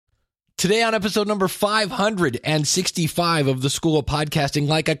Today on episode number 565 of the School of Podcasting,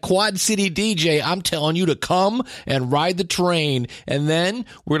 like a Quad City DJ, I'm telling you to come and ride the train. And then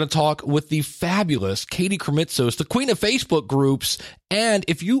we're going to talk with the fabulous Katie Krimitsos, the queen of Facebook groups. And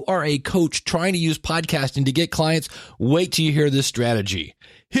if you are a coach trying to use podcasting to get clients, wait till you hear this strategy.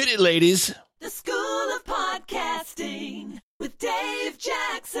 Hit it, ladies. The School of Podcasting with Dave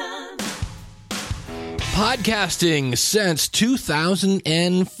Jackson. Podcasting since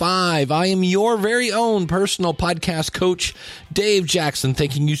 2005. I am your very own personal podcast coach, Dave Jackson.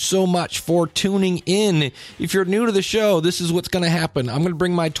 Thanking you so much for tuning in. If you're new to the show, this is what's going to happen. I'm going to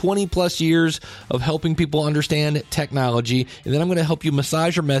bring my 20 plus years of helping people understand technology, and then I'm going to help you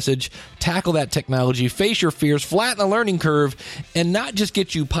massage your message, tackle that technology, face your fears, flatten the learning curve, and not just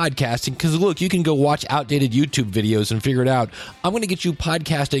get you podcasting, because look, you can go watch outdated YouTube videos and figure it out. I'm going to get you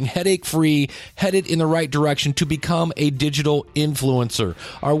podcasting headache-free, headed in the right direction to become a digital influencer.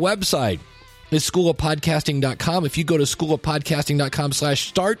 Our website is schoolofpodcasting.com. If you go to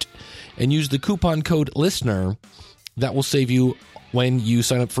schoolofpodcasting.com/start and use the coupon code LISTENER, that will save you when you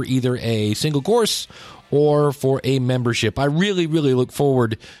sign up for either a single course or for a membership. I really, really look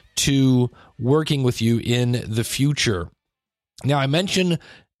forward to working with you in the future. Now, I mentioned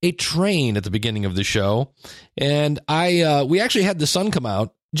a train at the beginning of the show, and we actually had the sun come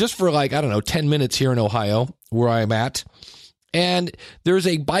out just for 10 minutes here in Ohio, where I'm at. And there's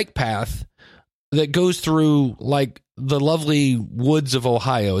a bike path that goes through the lovely woods of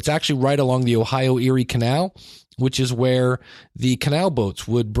Ohio. It's actually right along the Ohio-Erie Canal, which is where the canal boats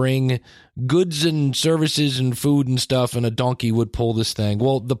would bring goods and services and food and stuff, and a donkey would pull this thing.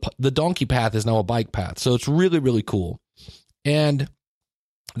 Well, the donkey path is now a bike path, so it's really, really cool. And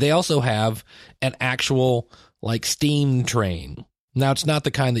they also have an actual steam train. Now, it's not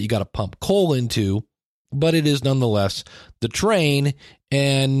the kind that you got to pump coal into, but it is nonetheless the train.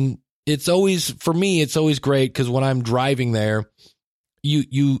 And it's always, for me, it's always great because when I'm driving there,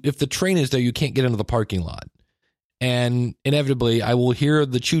 if the train is there, you can't get into the parking lot. And inevitably, I will hear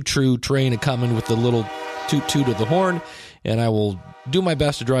the choo-choo train coming with the little toot-toot of the horn, and I will do my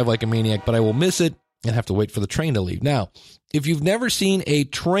best to drive like a maniac, but I will miss it and have to wait for the train to leave. Now, if you've never seen a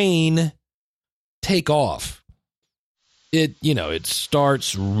train take off, it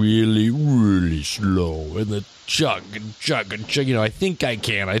starts really, really slow, and the chug and chug and chug. I think I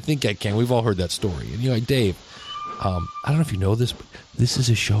can. We've all heard that story. And Dave, I don't know if you know this, but this is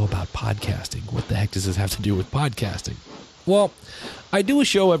a show about podcasting. What the heck does this have to do with podcasting? Well, I do a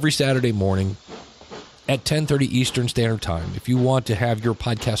show every Saturday morning at 10:30 Eastern Standard Time. If you want to have your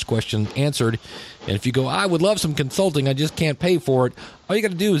podcast question answered, and if you go, I would love some consulting, I just can't pay for it, all you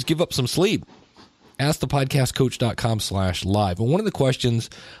got to do is give up some sleep. AskThePodcastCoach.com/live. And one of the questions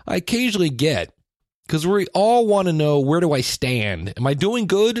I occasionally get, because we all want to know, where do I stand? Am I doing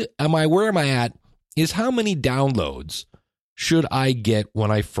good? Where am I at? Is how many downloads should I get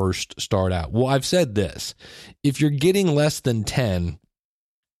when I first start out? Well, I've said this. If you're getting less than 10,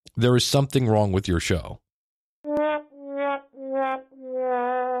 there is something wrong with your show.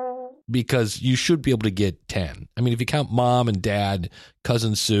 Because you should be able to get 10. If you count mom and dad,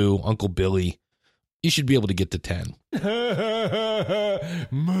 cousin Sue, Uncle Billy, you should be able to get to 10.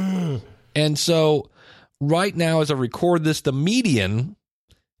 And so right now, as I record this, the median,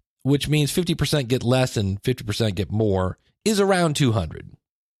 which means 50% get less and 50% get more, is around 200.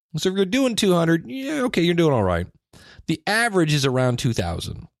 So if you're doing 200, yeah, okay, you're doing all right. The average is around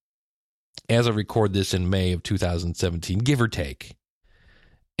 2,000 as I record this in May of 2017, give or take.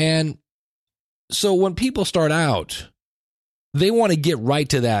 And so when people start out, they want to get right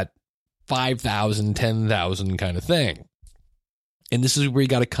to that 5,000, 10,000 kind of thing. And this is where you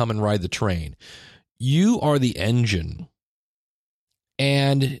got to come and ride the train. You are the engine.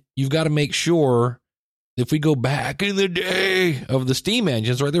 And you've got to make sure, if we go back in the day of the steam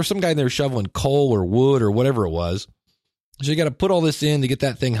engines, right, there was some guy in there shoveling coal or wood or whatever it was. So you got to put all this in to get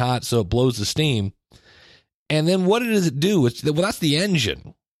that thing hot so it blows the steam. And then what does it do? That's the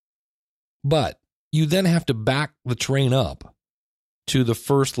engine. But you then have to back the train up to the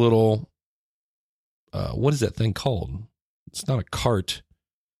first little, what is that thing called? It's not a cart.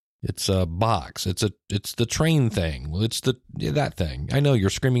 It's a box. It's the train thing. Well, it's that thing. I know you're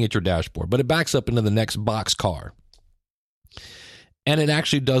screaming at your dashboard, but it backs up into the next box car. And it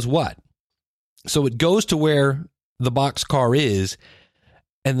actually does what? So it goes to where the box car is,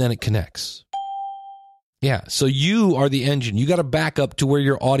 and then it connects. Yeah, so you are the engine. You got to back up to where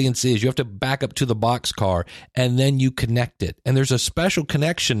your audience is. You have to back up to the box car, and then you connect it. And there's a special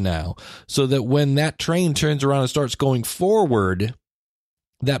connection now so that when that train turns around and starts going forward,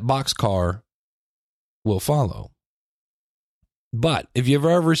 that box car will follow. But if you've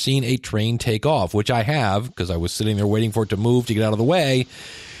ever seen a train take off, which I have, because I was sitting there waiting for it to move to get out of the way,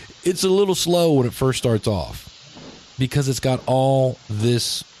 it's a little slow when it first starts off because it's got all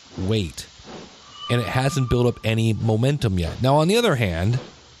this weight and it hasn't built up any momentum yet. Now, on the other hand,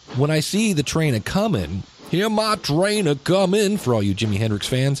 when I see the train a-coming, hear my train a-coming, for all you Jimi Hendrix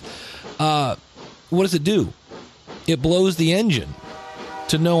fans, what does it do? It blows the engine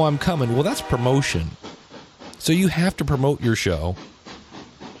to know I'm coming. Well, that's promotion. So you have to promote your show,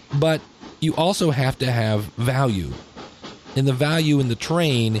 but you also have to have value. And the value in the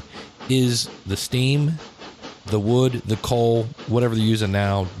train is the steam, the wood, the coal, whatever they're using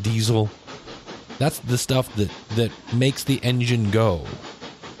now, diesel. That's the stuff that makes the engine go.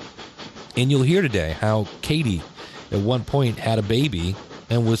 And you'll hear today how Katie at one point had a baby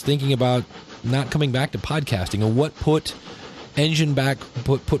and was thinking about not coming back to podcasting, and what put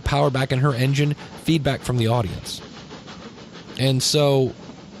power back in her engine, feedback from the audience. And so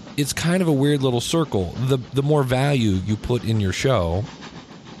it's kind of a weird little circle. The more value you put in your show,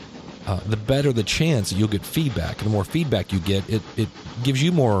 the better the chance that you'll get feedback. And the more feedback you get, it gives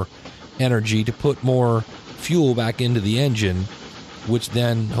you more energy to put more fuel back into the engine, which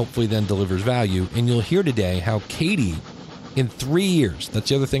then hopefully then delivers value. And you'll hear today how Katie, in 3 years, that's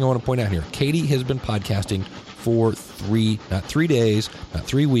the other thing I want to point out here, Katie has been podcasting for not 3 days, not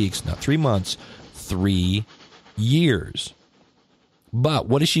 3 weeks, not 3 months, 3 years. But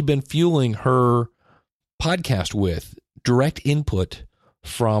what has she been fueling her podcast with? Direct input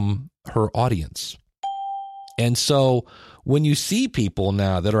from her audience. And so when you see people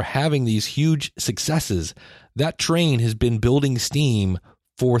now that are having these huge successes, that train has been building steam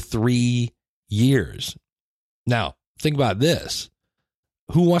for 3 years. Now, think about this.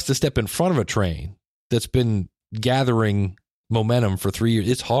 Who wants to step in front of a train that's been gathering momentum for 3 years?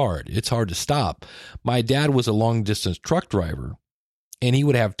 It's hard. It's hard to stop. My dad was a long-distance truck driver, and he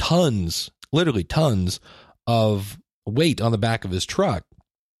would have tons, literally tons, of weight on the back of his truck.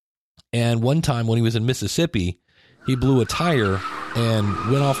 And one time when he was in Mississippi, he blew a tire and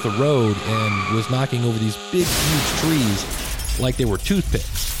went off the road and was knocking over these big, huge trees like they were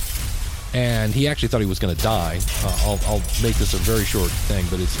toothpicks. And he actually thought he was going to die. I'll make this a very short thing,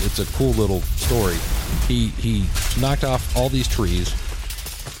 but it's a cool little story. He knocked off all these trees.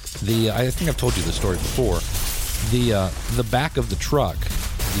 I think I've told you this story before. The back of the truck,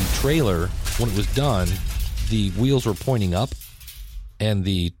 the trailer, when it was done, the wheels were pointing up, and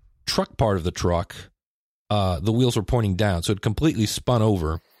the truck part of the truck, the wheels were pointing down. So it completely spun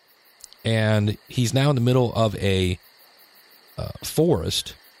over, and he's now in the middle of a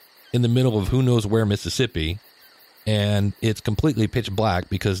forest in the middle of who knows where, Mississippi, and it's completely pitch black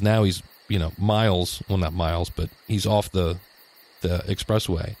because now he's, miles, well, not miles, but he's off the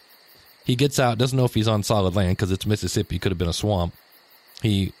expressway. He gets out, doesn't know if he's on solid land because it's Mississippi, could have been a swamp.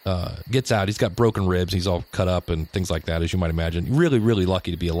 He gets out, he's got broken ribs, he's all cut up and things like that, as you might imagine. Really, really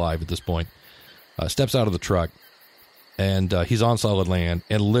lucky to be alive at this point. Steps out of the truck, and he's on solid land,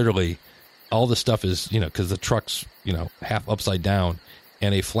 and literally all the stuff is, because the truck's, half upside down,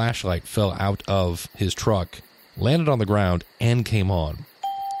 and a flashlight fell out of his truck, landed on the ground, and came on.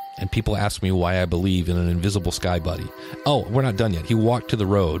 And people ask me why I believe in an invisible sky buddy. Oh, we're not done yet. He walked to the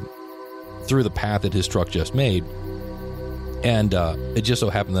road through the path that his truck just made, and it just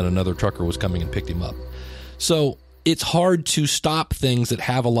so happened that another trucker was coming and picked him up. So it's hard to stop things that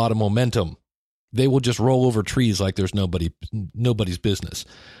have a lot of momentum. They will just roll over trees like there's nobody's business.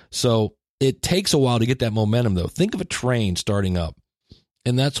 So it takes a while to get that momentum, though. Think of a train starting up.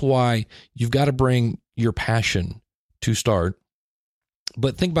 And that's why you've got to bring your passion to start.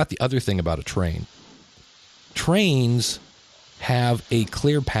 But think about the other thing about a train. Trains have a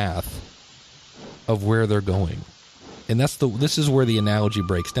clear path of where they're going. And this is where the analogy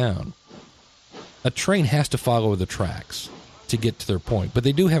breaks down. A train has to follow the tracks to get to their point, but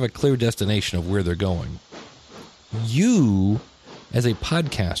they do have a clear destination of where they're going. You, as a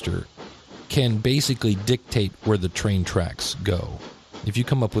podcaster, can basically dictate where the train tracks go. If you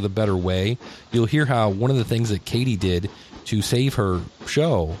come up with a better way, you'll hear how one of the things that Katie did to save her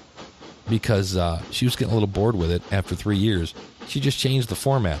show, because she was getting a little bored with it after 3 years, she just changed the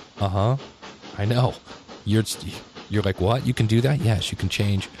format. I know. You're like, what? You can do that? Yes, you can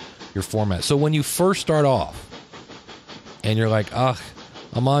change your format. So when you first start off and you're like,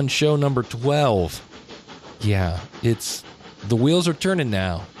 I'm on show number 12. Yeah, the wheels are turning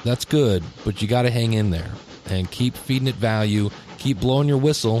now. That's good, but you got to hang in there and keep feeding it value. Keep blowing your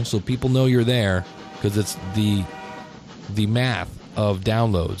whistle so people know you're there, because it's the math of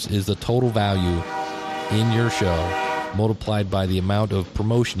downloads is the total value in your show multiplied by the amount of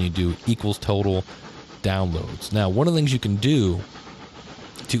promotion you do equals total downloads. Now, one of the things you can do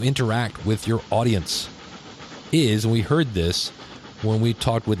to interact with your audience is, and we heard this when we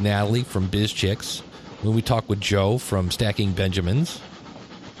talked with Natalie from Biz Chicks, when we talked with Joe from Stacking Benjamins,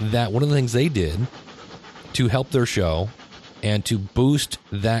 that one of the things they did to help their show and to boost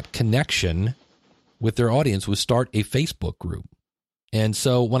that connection with their audience was start a Facebook group. And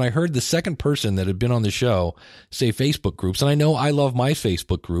so when I heard the second person that had been on the show say Facebook groups, and I know I love my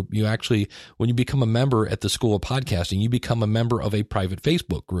Facebook group, you actually, when you become a member at the School of Podcasting, you become a member of a private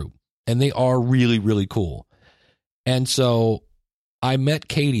Facebook group, and they are really, really cool. And so I met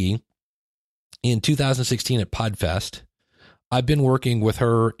Katie in 2016 at PodFest. I've been working with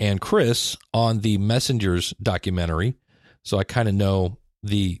her and Chris on the Messengers documentary, so I kind of know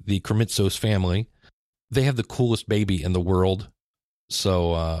the Krimitsos family. They have the coolest baby in the world.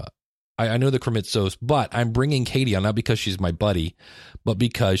 So I know the Krimitsos, but I'm bringing Katie on not because she's my buddy, but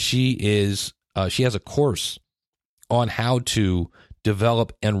because she has a course on how to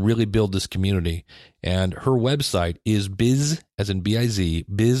develop and really build this community. And her website is biz, as in B-I-Z,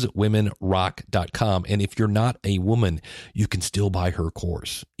 bizwomenrock.com. And if you're not a woman, you can still buy her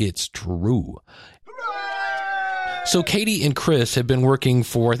course. It's true. So Katie and Chris have been working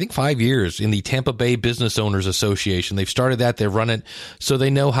for, I think, 5 years in the Tampa Bay Business Owners Association. They've started that. They run it. So they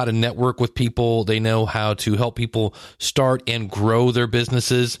know how to network with people. They know how to help people start and grow their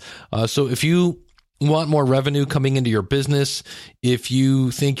businesses. So if you want more revenue coming into your business, if you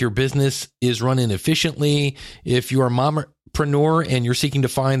think your business is running efficiently, if you're a mompreneur and you're seeking to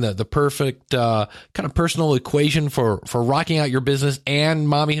find the perfect kind of personal equation for rocking out your business and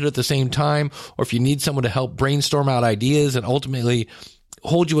mommyhood at the same time, or if you need someone to help brainstorm out ideas and ultimately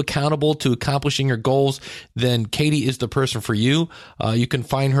hold you accountable to accomplishing your goals, then Katie is the person for you. You can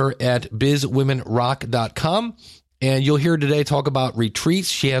find her at bizwomenrock.com. And you'll hear today talk about retreats.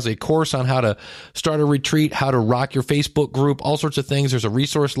 She has a course on how to start a retreat, how to rock your Facebook group, all sorts of things. There's a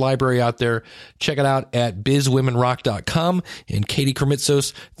resource library out there. Check it out at bizwomenrock.com. And Katie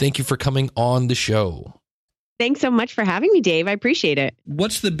Krimitsos, thank you for coming on the show. Thanks so much for having me, Dave. I appreciate it.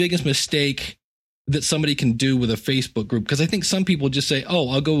 What's the biggest mistake that somebody can do with a Facebook group? Because I think some people just say, oh,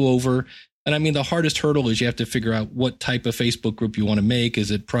 I'll go over. And I mean, the hardest hurdle is you have to figure out what type of Facebook group you want to make.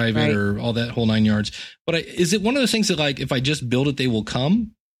 Is it private or all that whole 9 yards? But is it one of those things that, like, if I just build it, they will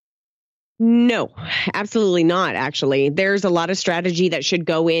come? No, absolutely not. Actually, there's a lot of strategy that should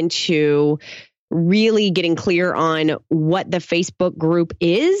go into really getting clear on what the Facebook group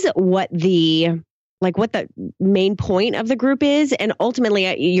is, what the main point of the group is. And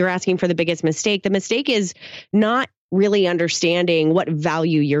ultimately, you're asking for the biggest mistake. The mistake is not really understanding what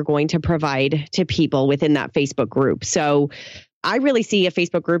value you're going to provide to people within that Facebook group. So I really see a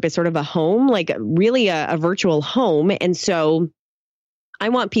Facebook group as sort of a home, like really a virtual home. And so I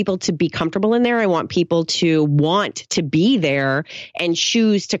want people to be comfortable in there. I want people to want to be there and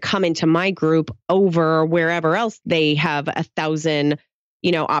choose to come into my group over wherever else they have 1,000,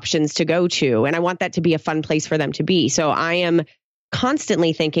 options to go to. And I want that to be a fun place for them to be. So I am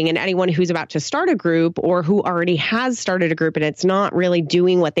constantly thinking, and anyone who's about to start a group or who already has started a group and it's not really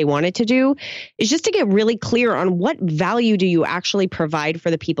doing what they want it to do, is just to get really clear on what value do you actually provide for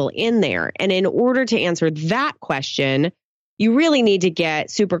the people in there. And in order to answer that question, you really need to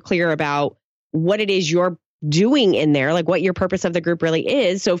get super clear about what it is you're doing in there, like what your purpose of the group really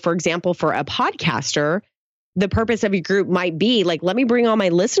is. So for example, for a podcaster, the purpose of your group might be like, let me bring all my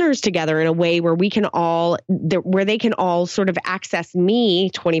listeners together in a way where they can all sort of access me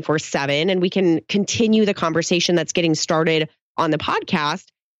 24/7, and we can continue the conversation that's getting started on the podcast,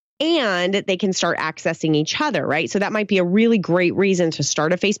 and they can start accessing each other, right? So that might be a really great reason to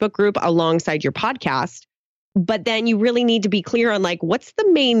start a Facebook group alongside your podcast. But then you really need to be clear on like, what's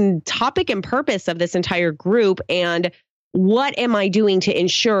the main topic and purpose of this entire group, and what am I doing to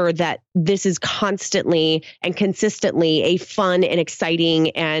ensure that this is constantly and consistently a fun and exciting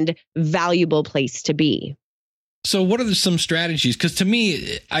and valuable place to be? So what are some strategies? Because to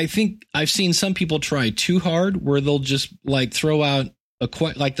me, I think I've seen some people try too hard where they'll just like throw out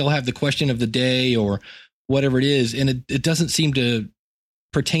they'll have the question of the day or whatever it is. And it doesn't seem to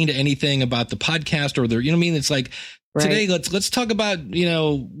pertain to anything about the podcast or their, It's like, today, let's talk about,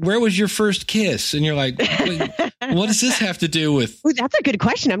 where was your first kiss? And you're like, what does this have to do with? Ooh, that's a good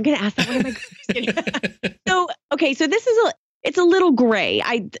question. I'm going to ask that one of my So this is it's a little gray.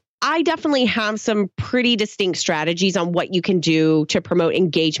 I definitely have some pretty distinct strategies on what you can do to promote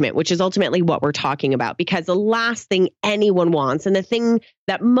engagement, which is ultimately what we're talking about, because the last thing anyone wants, and the thing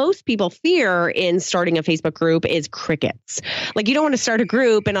that most people fear in starting a Facebook group, is crickets. Like, you don't want to start a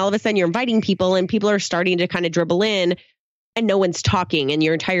group and all of a sudden you're inviting people and people are starting to kind of dribble in, and no one's talking and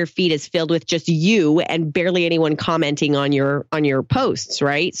your entire feed is filled with just you and barely anyone commenting on your posts,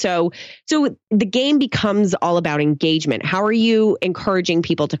 right? So the game becomes all about engagement. How are you encouraging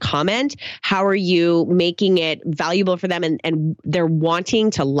people to comment? How are you making it valuable for them and they're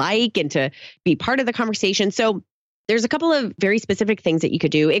wanting to like and to be part of the conversation? So there's a couple of very specific things that you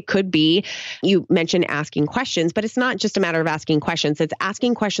could do. It could be, you mentioned asking questions, but it's not just a matter of asking questions. It's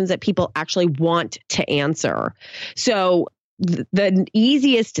asking questions that people actually want to answer. So the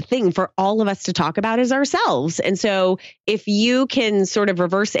easiest thing for all of us to talk about is ourselves. And so if you can sort of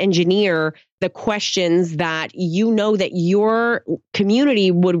reverse engineer the questions that you know that your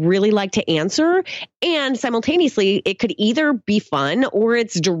community would really like to answer, and simultaneously it could either be fun or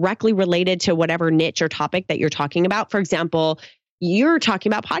it's directly related to whatever niche or topic that you're talking about. For example, you're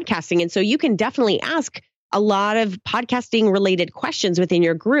talking about podcasting. And so you can definitely ask a lot of podcasting related questions within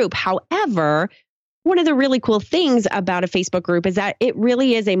your group. However, one of the really cool things about a Facebook group is that it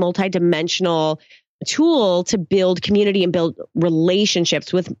really is a multidimensional tool to build community and build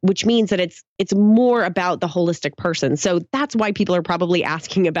relationships with, which means that it's more about the holistic person. So that's why people are probably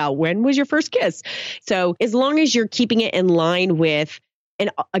asking about, when was your first kiss? So as long as you're keeping it in line with, and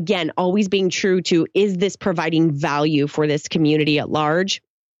again, always being true to, is this providing value for this community at large?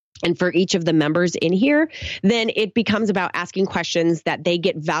 And for each of the members in here, then it becomes about asking questions that they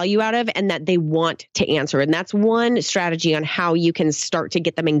get value out of and that they want to answer. And that's one strategy on how you can start to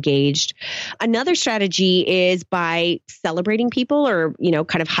get them engaged. Another strategy is by celebrating people or,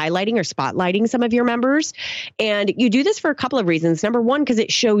 kind of highlighting or spotlighting some of your members. And you do this for a couple of reasons. Number one, because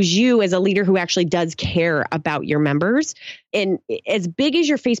it shows you as a leader who actually does care about your members. And as big as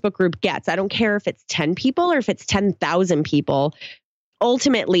your Facebook group gets, I don't care if it's 10 people or if it's 10,000 people,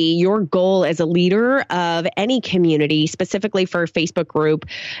 ultimately, your goal as a leader of any community, specifically for a Facebook group,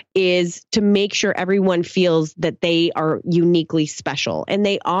 is to make sure everyone feels that they are uniquely special. And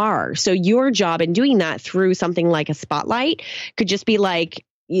they are. So your job in doing that through something like a spotlight could just be like,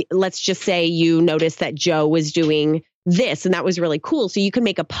 let's just say you noticed that Joe was doing this and that was really cool. So you can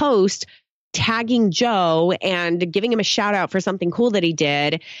make a post tagging Joe and giving him a shout out for something cool that he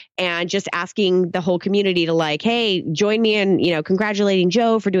did, and just asking the whole community to like, hey, join me in, congratulating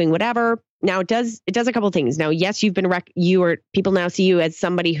Joe for doing whatever. Now it does a couple of things. Now, yes, you've been people now see you as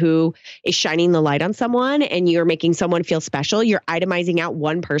somebody who is shining the light on someone and you're making someone feel special. You're itemizing out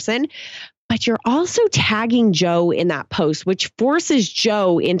one person, but you're also tagging Joe in that post, which forces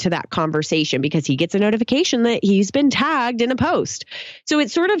Joe into that conversation because he gets a notification that he's been tagged in a post. So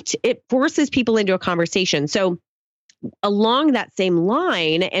it forces people into a conversation. So along that same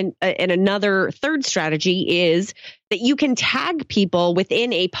line, and another third strategy is that you can tag people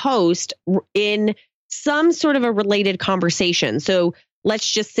within a post in some sort of a related conversation. So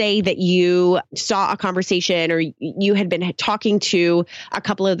let's just say that you saw a conversation or you had been talking to a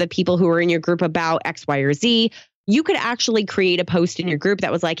couple of the people who were in your group about X, Y, or Z. You could actually create a post in your group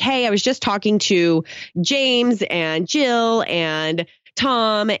that was like, hey, I was just talking to James and Jill and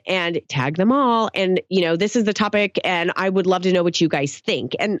Tom, and tag them all. And, this is the topic and I would love to know what you guys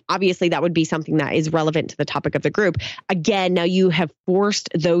think. And obviously that would be something that is relevant to the topic of the group. Again, now you have forced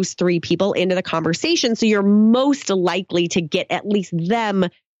those three people into the conversation. So you're most likely to get at least them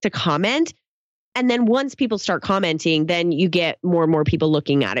to comment. And then once people start commenting, then you get more and more people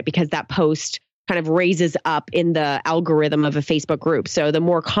looking at it because that post kind of raises up in the algorithm of a Facebook group. So the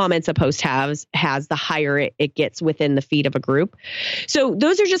more comments a post has, the higher it gets within the feed of a group. So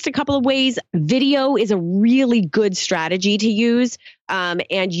those are just a couple of ways. Video is a really good strategy to use.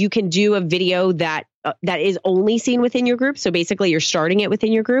 And you can do a video that is only seen within your group. So basically you're starting it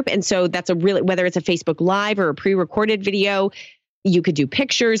within your group. And so that's whether it's a Facebook Live or a pre-recorded video, you could do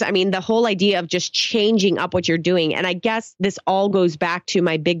pictures. I mean, the whole idea of just changing up what you're doing. And I guess this all goes back to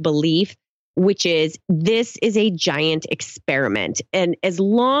my big belief, which is this is a giant experiment. And as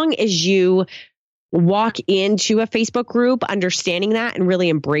long as you walk into a Facebook group understanding that and really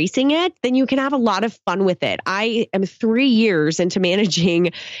embracing it, then you can have a lot of fun with it. I am 3 years into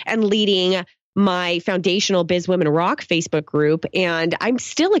managing and leading my foundational Biz Women Rock Facebook group. And I'm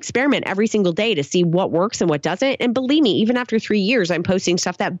still experiment every single day to see what works and what doesn't. And believe me, even after 3 years, I'm posting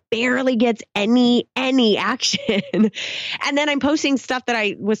stuff that barely gets any action. And then I'm posting stuff that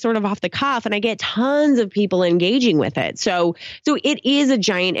I was sort of off the cuff and I get tons of people engaging with it. So it is a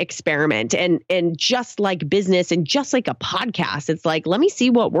giant experiment. And just like business and just like a podcast, it's like, let me see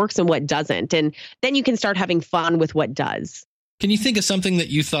what works and what doesn't. And then you can start having fun with what does. Can you think of something that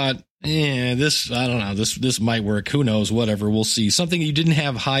you thought, I don't know, this might work. Who knows? Whatever. We'll see. Something you didn't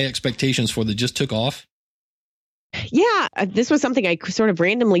have high expectations for that just took off? Yeah, this was something I sort of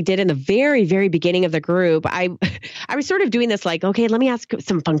randomly did in the very, very beginning of the group. I was sort of doing this like, okay, let me ask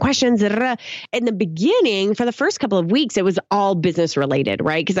some fun questions. Da, da, da. In the beginning, for the first couple of weeks, it was all business related,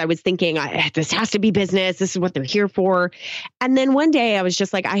 right? Because I was thinking, this has to be business. This is what they're here for. And then one day I was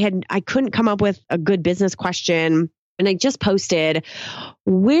just like, I couldn't come up with a good business question. And I just posted,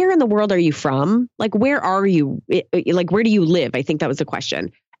 where in the world are you from? Like, where are you? Like, where do you live? I think that was the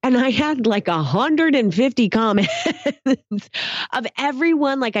question. And I had like 150 comments of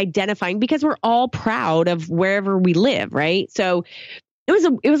everyone like identifying, because we're all proud of wherever we live, right? So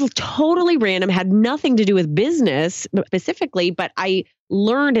it was totally random, had nothing to do with business specifically, but I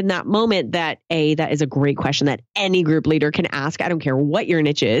learned in that moment that that is a great question that any group leader can ask. I don't care what your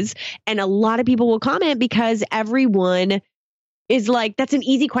niche is. And a lot of people will comment because everyone is like, that's an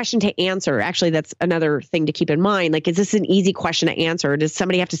easy question to answer. Actually, that's another thing to keep in mind. Like, is this an easy question to answer? Does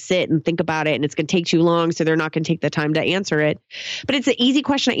somebody have to sit and think about it and it's going to take too long, so they're not going to take the time to answer it? But it's an easy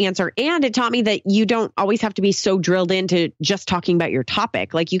question to answer. And it taught me that you don't always have to be so drilled into just talking about your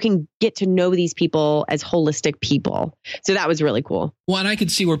topic. Like, you can get to know these people as holistic people. So that was really cool. Well, and I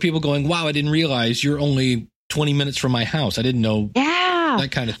could see where people going, wow, I didn't realize you're only 20 minutes from my house. I didn't know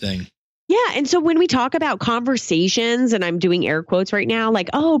that kind of thing. Yeah. And so when we talk about conversations, and I'm doing air quotes right now, like,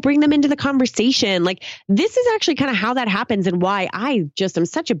 oh, bring them into the conversation. Like, this is actually kind of how that happens and why I just am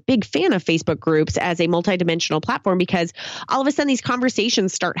such a big fan of Facebook groups as a multidimensional platform, because all of a sudden these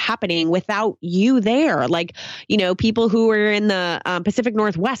conversations start happening without you there. Like, you know, people who were in the Pacific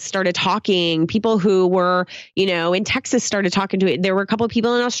Northwest started talking. People who were, you know, in Texas started talking to it. There were a couple of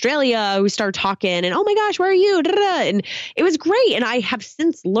people in Australia who started talking and, oh my gosh, where are you? Da, da, da. And it was great. And I have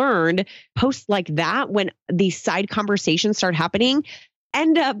since learned posts like that, when these side conversations start happening,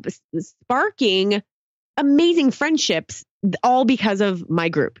 end up sparking amazing friendships, all because of my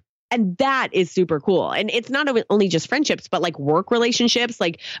group. And that is super cool. And it's not only just friendships, but like work relationships,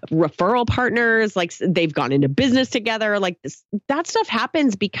 like referral partners, like they've gone into business together. Like that stuff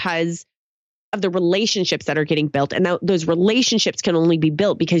happens because of the relationships that are getting built. And those relationships can only be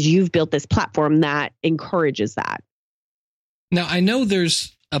built because you've built this platform that encourages that. Now, I know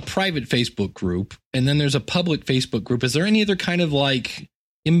there's a private Facebook group and then there's a public Facebook group. Is there any other kind of like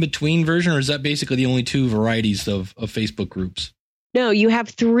in between version, or is that basically the only two varieties of Facebook groups? No, you have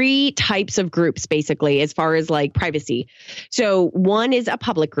three types of groups, basically, as far as like privacy. So one is a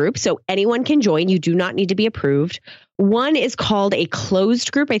public group, so anyone can join. You do not need to be approved. One is called a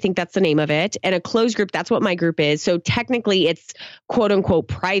closed group. I think that's the name of it. And a closed group, that's what my group is. So technically it's quote unquote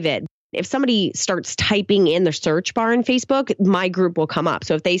private. If somebody starts typing in the search bar in Facebook, my group will come up.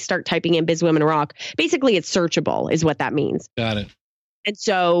 So if they start typing in Biz Women Rock, basically it's searchable is what that means. Got it. And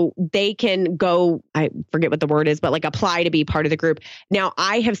so they can go, I forget what the word is, but like apply to be part of the group. Now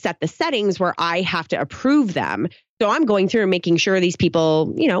I have set the settings where I have to approve them. So I'm going through and making sure these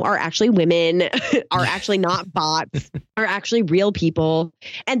people, you know, are actually women, are actually not bots, are actually real people.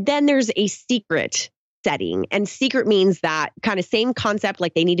 And then there's a secret setting, and secret means that kind of same concept,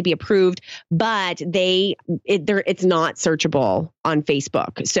 like they need to be approved, but it's not searchable on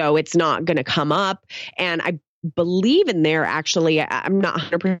Facebook. So it's not going to come up. And I believe in there, actually, I'm not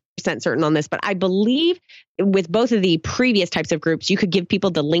 100% certain on this, but I believe with both of the previous types of groups, you could give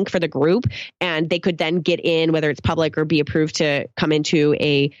people the link for the group and they could then get in, whether it's public or be approved to come into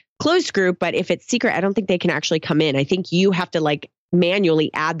a closed group. But if it's secret, I don't think they can actually come in. I think you have to like manually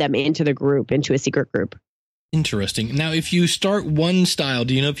add them into the group, into a secret group. Interesting. Now, if you start one style,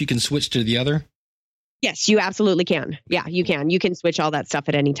 do you know if you can switch to the other? Yes, you absolutely can. Yeah, you can. You can switch all that stuff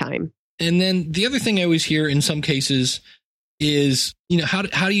at any time. And then the other thing I always hear in some cases is, you know, how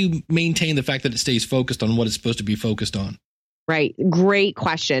do you maintain the fact that it stays focused on what it's supposed to be focused on? Right. Great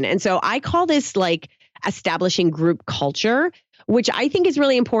question. And so I call this like establishing group culture, which I think is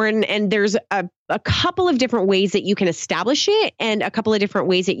really important. And there's a couple of different ways that you can establish it and a couple of different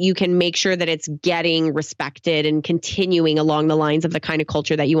ways that you can make sure that it's getting respected and continuing along the lines of the kind of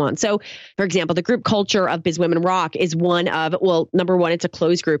culture that you want. So, for example, the group culture of Biz Women Rock is one of, well, number one, it's a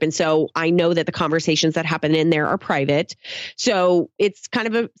closed group. And so I know that the conversations that happen in there are private. So it's kind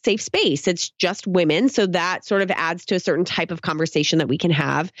of a safe space. It's just women. So that sort of adds to a certain type of conversation that we can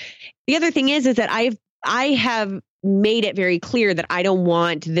have. The other thing is that I have made it very clear that I don't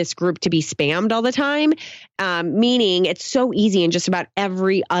want this group to be spammed all the time, meaning it's so easy in just about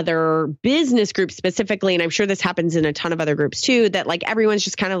every other business group specifically, and I'm sure this happens in a ton of other groups too, that like everyone's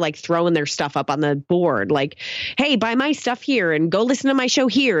just kind of like throwing their stuff up on the board, like, hey, buy my stuff here and go listen to my show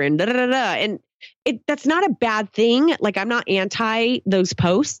here and da da da da. And that's not a bad thing. Like, I'm not anti those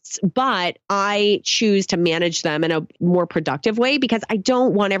posts, but I choose to manage them in a more productive way because I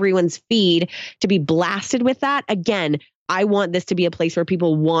don't want everyone's feed to be blasted with that. Again, I want this to be a place where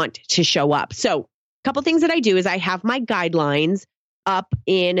people want to show up. So a couple things that I do is I have my guidelines up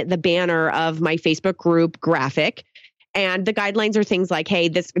in the banner of my Facebook group graphic. And the guidelines are things like, hey,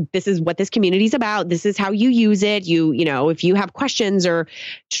 this is what this community is about. This is how you use it. You know, if you have questions or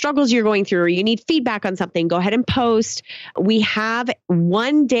struggles you're going through, or you need feedback on something, go ahead and post. We have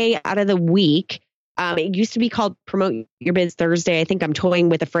one day out of the week. It used to be called Promote Your Biz Thursday. I think I'm toying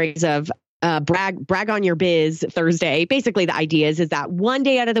with the phrase of brag on your biz Thursday. Basically, the idea is that one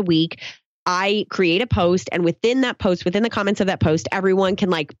day out of the week, I create a post, and within that post, within the comments of that post, everyone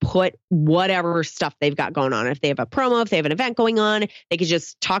can like put whatever stuff they've got going on. If they have a promo, if they have an event going on, they could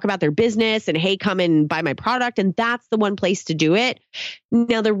just talk about their business and, hey, come and buy my product. And that's the one place to do it.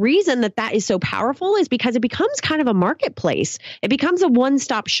 Now, the reason that is so powerful is because it becomes kind of a marketplace. It becomes a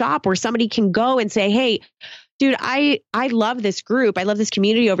one-stop shop where somebody can go and say, hey, dude, I love this group. I love this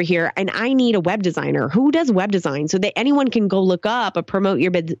community over here, and I need a web designer. Who does web design? So that anyone can go look up a Promote Your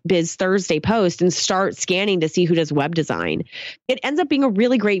Biz Thursday post and start scanning to see who does web design. It ends up being a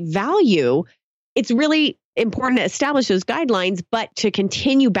really great value. It's really important to establish those guidelines, but to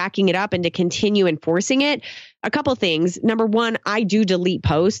continue backing it up and to continue enforcing it, a couple things. Number one, I do delete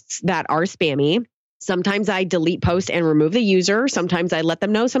posts that are spammy. Sometimes I delete posts and remove the user. Sometimes I let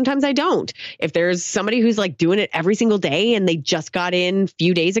them know. Sometimes I don't. If there's somebody who's like doing it every single day and they just got in a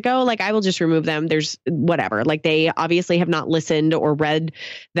few days ago, like I will just remove them. There's whatever. Like they obviously have not listened or read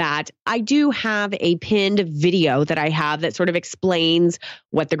that. I do have a pinned video that I have that sort of explains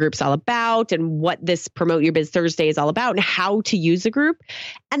what the group's all about and what this Promote Your Biz Thursday is all about and how to use the group.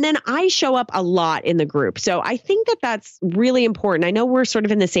 And then I show up a lot in the group. So I think that that's really important. I know we're sort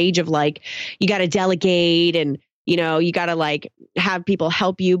of in this age of like, you got to delegate and, you know, you got to like have people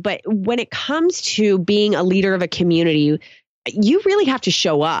help you. But when it comes to being a leader of a community, you really have to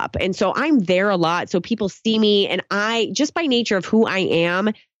show up. And so I'm there a lot. So people see me, and I, just by nature of who I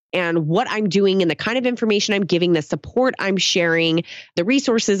am and what I'm doing and the kind of information I'm giving, the support I'm sharing, the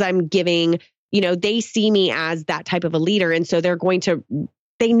resources I'm giving, you know, they see me as that type of a leader. And so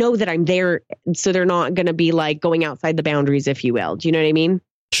they know that I'm there. So they're not going to be like going outside the boundaries, if you will. Do you know what I mean?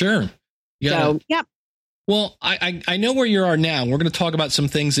 Sure. Yeah. So, yep. Well, I know where you are now. We're going to talk about some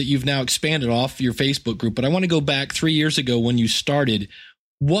things that you've now expanded off your Facebook group, but I want to go back 3 years ago when you started.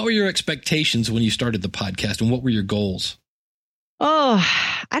 What were your expectations when you started the podcast, and what were your goals? Oh,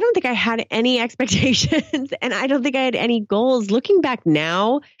 I don't think I had any expectations, and I don't think I had any goals. Looking back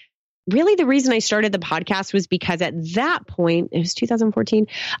now, really the reason I started the podcast was because at that point, it was 2014,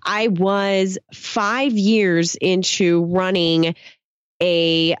 I was 5 years into running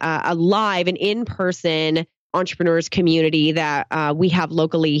a live and in-person entrepreneurs community that we have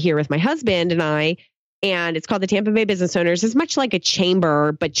locally here with my husband and I, and it's called the Tampa Bay Business Owners. It's much like a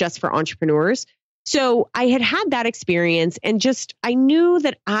chamber, but just for entrepreneurs. So I had that experience, and just, I knew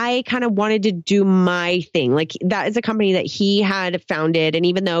that I kind of wanted to do my thing. Like, that is a company that he had founded. And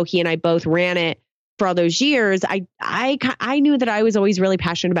even though he and I both ran it for all those years, I knew that I was always really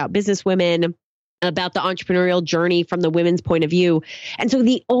passionate about business women, about the entrepreneurial journey from the women's point of view. And so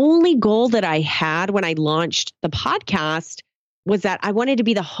the only goal that I had when I launched the podcast was that I wanted to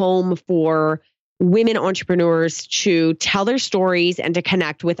be the home for women entrepreneurs to tell their stories and to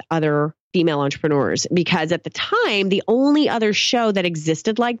connect with other female entrepreneurs. Because at the time, the only other show that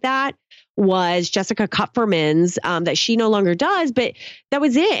existed like that was Jessica Kupferman's, that she no longer does, but that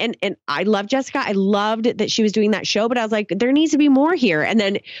was it. And I love Jessica. I loved that she was doing that show, but I was like, there needs to be more here. And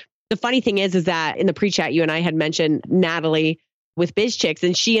then the funny thing is that in the pre-chat, you and I had mentioned Natalie with Biz Chicks,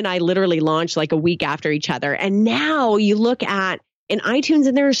 and she and I literally launched like a week after each other. And now you look at in iTunes,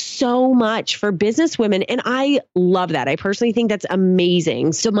 and there's so much for business women. And I love that. I personally think that's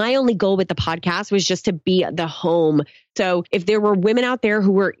amazing. So my only goal with the podcast was just to be the home. So if there were women out there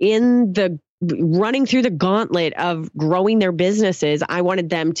who were running through the gauntlet of growing their businesses, I wanted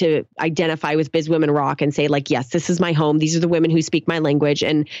them to identify with Biz Women Rock and say, like, yes, this is my home. These are the women who speak my language,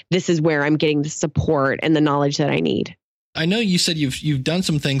 and this is where I'm getting the support and the knowledge that I need. I know you said you've done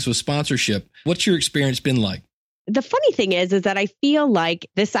some things with sponsorship. What's your experience been like? The funny thing is that I feel like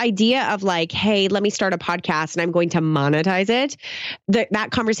this idea of like, hey, let me start a podcast and I'm going to monetize it.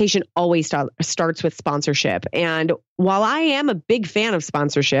 That conversation always starts with sponsorship. And while I am a big fan of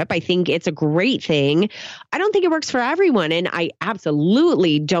sponsorship, I think it's a great thing. I don't think it works for everyone. And I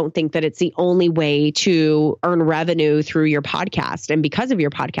absolutely don't think that it's the only way to earn revenue through your podcast and because of your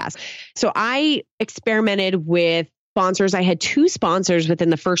podcast. So I experimented with sponsors. I had 2 sponsors within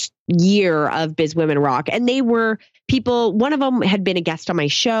the first year of Biz Women Rock. And they were people, one of them had been a guest on my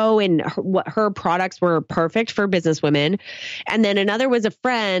show and her products were perfect for business women. And then another was a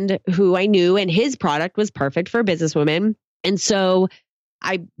friend who I knew and his product was perfect for business women. And so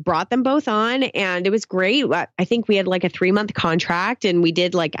I brought them both on and it was great. I think we had like a 3-month contract and we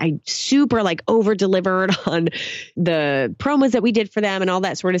did I super over delivered on the promos that we did for them and all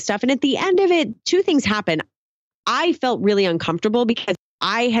that sort of stuff. And at the end of it, 2 things happened. I felt really uncomfortable because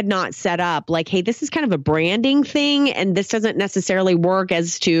I had not set up hey, this is kind of a branding thing and this doesn't necessarily work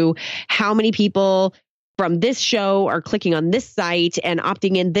as to how many people from this show are clicking on this site and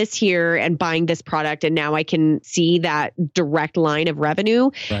opting in this here and buying this product. And now I can see that direct line of revenue.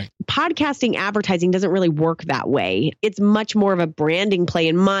 Right. Podcasting advertising doesn't really work that way. It's much more of a branding play,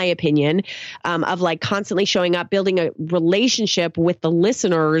 in my opinion, of constantly showing up, building a relationship with the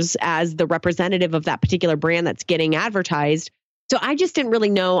listeners as the representative of that particular brand that's getting advertised. So I just didn't really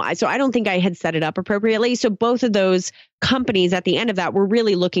know. So I don't think I had set it up appropriately. So both of those companies at the end of that were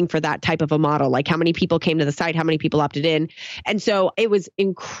really looking for that type of a model, how many people came to the site, how many people opted in. And so it was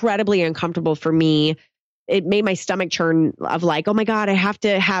incredibly uncomfortable for me. It made my stomach churn of oh my God, I have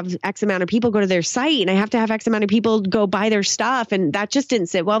to have X amount of people go to their site and I have to have X amount of people go buy their stuff. And that just didn't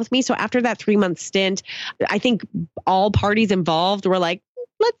sit well with me. So after that 3-month stint, I think all parties involved were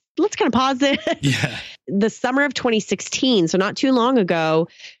let's kind of pause it. Yeah. The summer of 2016, so not too long ago,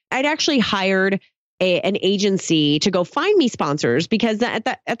 I'd actually hired an agency to go find me sponsors because at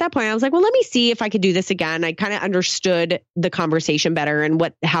that point I was like, well, let me see if I could do this again. I kind of understood the conversation better and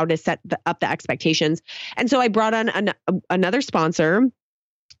how to set up the expectations. And so I brought on another sponsor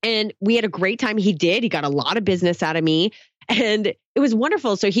and we had a great time. He got a lot of business out of me. And it was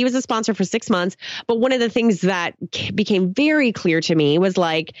wonderful. So he was a sponsor for 6 months. But one of the things that became very clear to me was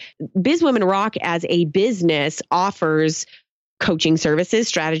Biz Women Rock as a business offers coaching services,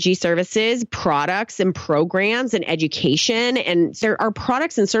 strategy services, products and programs and education. And there are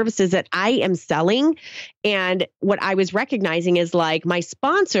products and services that I am selling. And what I was recognizing is my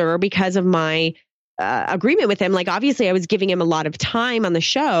sponsor, because of my agreement with him, obviously I was giving him a lot of time on the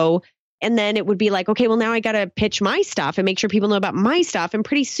show. And then it would be okay, well, now I got to pitch my stuff and make sure people know about my stuff. And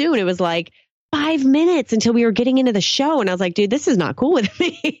pretty soon it was 5 minutes until we were getting into the show. And I was like, dude, this is not cool with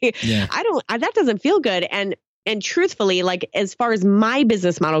me. Yeah. That doesn't feel good. And truthfully, as far as my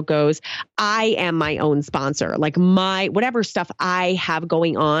business model goes, I am my own sponsor. My whatever stuff I have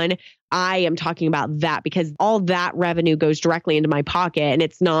going on, I am talking about that because all that revenue goes directly into my pocket and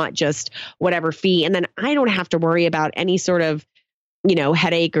it's not just whatever fee. And then I don't have to worry about any sort of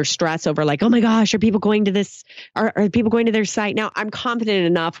headache or stress over oh my gosh, are people going to this? Are people going to their site? Now I'm confident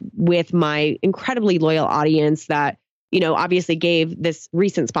enough with my incredibly loyal audience that, obviously gave this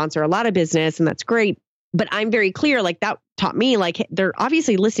recent sponsor a lot of business and that's great. But I'm very clear, that taught me, they're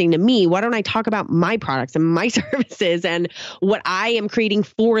obviously listening to me. Why don't I talk about my products and my services and what I am creating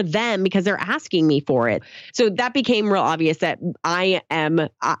for them because they're asking me for it. So that became real obvious that I am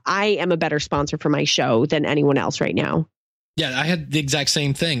a better sponsor for my show than anyone else right now. Yeah, I had the exact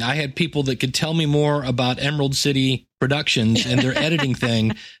same thing. I had people that could tell me more about Emerald City Productions and their editing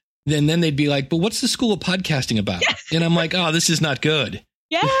thing. Then they'd be like, but what's the School of Podcasting about? And I'm like, oh, this is not good.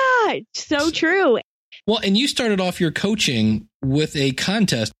 Yeah, so true. Well, and you started off your coaching with a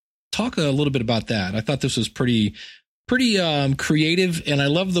contest. Talk a little bit about that. I thought this was pretty creative. And I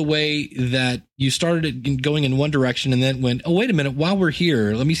love the way that you started it going in one direction and then went, oh, wait a minute, while we're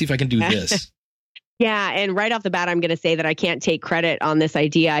here, let me see if I can do this. Yeah. And right off the bat, I'm going to say that I can't take credit on this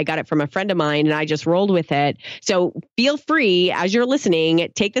idea. I got it from a friend of mine and I just rolled with it. So feel free as you're listening,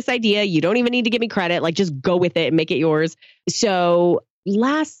 take this idea. You don't even need to give me credit. Just go with it and make it yours. So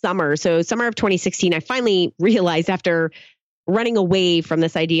last summer, summer of 2016, I finally realized after running away from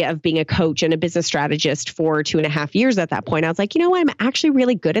this idea of being a coach and a business strategist for 2.5 years at that point, I was like, I'm actually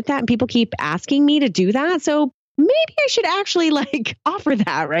really good at that. And people keep asking me to do that. So maybe I should actually offer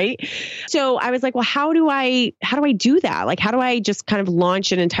that, right? So I was like, well, how do I do that? How do I just kind of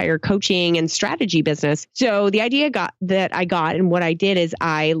launch an entire coaching and strategy business? So the idea I got and what I did is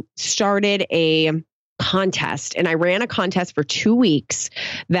I started a contest and I ran a contest for 2 weeks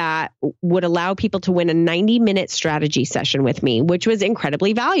that would allow people to win a 90-minute strategy session with me, which was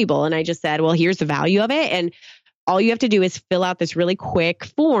incredibly valuable. And I just said, well, here's the value of it. And all you have to do is fill out this really quick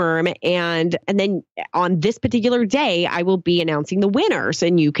form. And then on this particular day, I will be announcing the winners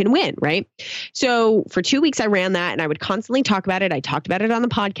and you can win, right? So for 2 weeks, I ran that and I would constantly talk about it. I talked about it on the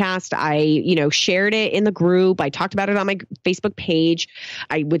podcast. I, shared it in the group. I talked about it on my Facebook page.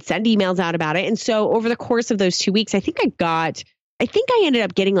 I would send emails out about it. And so over the course of those 2 weeks, I think I ended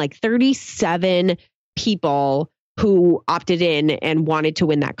up getting 37 people who opted in and wanted to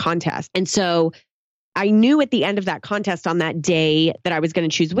win that contest. And so I knew at the end of that contest on that day that I was going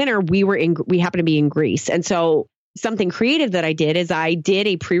to choose winner. We happened to be in Greece. And so something creative that I did is I did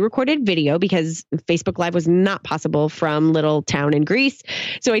a pre-recorded video because Facebook Live was not possible from little town in Greece.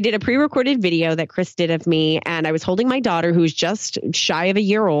 So I did a pre-recorded video that Chris did of me, and I was holding my daughter who's just shy of a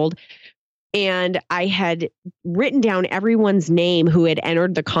year old. And I had written down everyone's name who had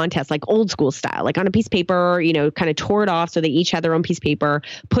entered the contest, like old school style, like on a piece of paper, kind of tore it off so they each had their own piece of paper,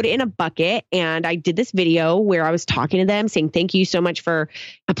 put it in a bucket. And I did this video where I was talking to them saying, thank you so much for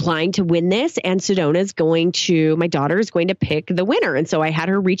applying to win this. And my daughter is going to pick the winner. And so I had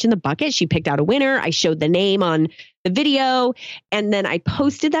her reach in the bucket. She picked out a winner. I showed the name on the video. And then I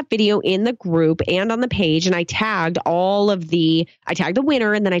posted that video in the group and on the page. And I tagged I tagged the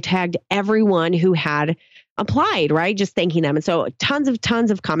winner, and then I tagged everyone who had applied, right? Just thanking them. And so tons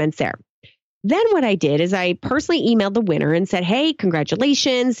of comments there. Then what I did is I personally emailed the winner and said, hey,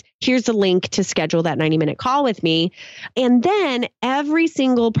 congratulations. Here's the link to schedule that 90-minute call with me. And then every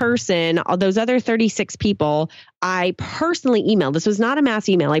single person, all those other 36 people, I personally emailed. This was not a mass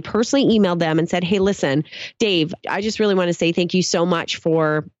email. I personally emailed them and said, hey, listen, Dave, I just really want to say thank you so much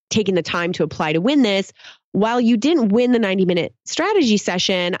for taking the time to apply to win this. While you didn't win the 90-minute strategy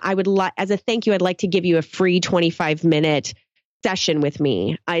session, as a thank you, I'd like to give you a free 25-minute session with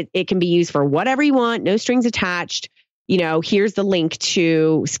me. It can be used for whatever you want, no strings attached. Here's the link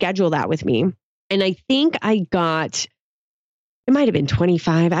to schedule that with me. And I think it might have been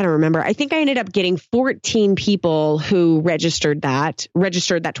 25. I don't remember. I think I ended up getting 14 people who registered that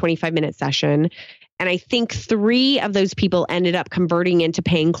 25-minute session. And I think 3 of those people ended up converting into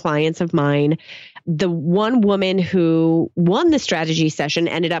paying clients of mine. The one woman who won the strategy session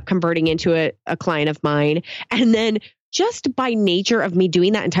ended up converting into a client of mine. And then just by nature of me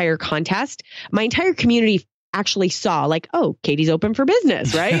doing that entire contest, my entire community actually saw like, oh, Katie's open for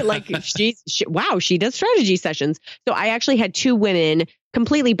business, right? Like she does strategy sessions. So I actually had 2 women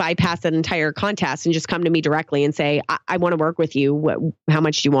completely bypass that entire contest and just come to me directly and say, I want to work with you. How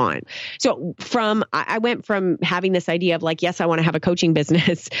much do you want? So I went from having this idea of like, yes, I want to have a coaching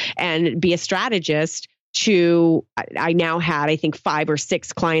business and be a strategist to I now had, I think, 5 or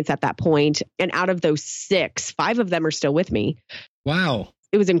 6 clients at that point. And out of those 6, 5 of them are still with me. Wow.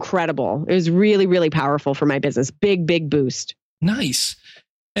 It was incredible. It was really, really powerful for my business. Big boost. Nice.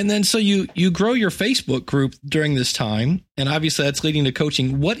 And then so you grow your Facebook group during this time, and obviously that's leading to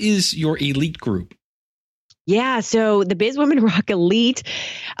coaching. What is your elite group? Yeah. So the Biz Women Rock Elite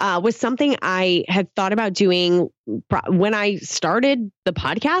was something I had thought about doing when I started the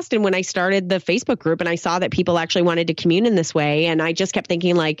podcast and when I started the Facebook group, and I saw that people actually wanted to commune in this way. And I just kept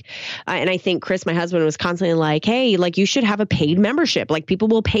thinking like, and I think Chris, my husband, was constantly like, hey, like you should have a paid membership. Like people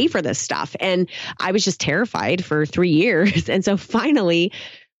will pay for this stuff. And I was just terrified for 3 years. And so finally,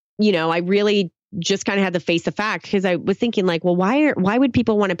 I really just kind of had to face the fact, because I was thinking like, well, why would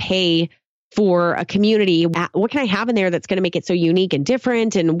people want to pay for a community? What can I have in there that's going to make it so unique and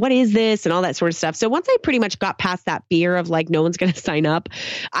different? And what is this and all that sort of stuff. So once I pretty much got past that fear of like, no one's going to sign up,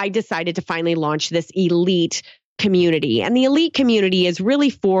 I decided to finally launch this elite community. And the elite community is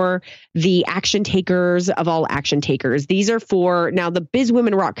really for the action takers of all action takers. These are for, now the Biz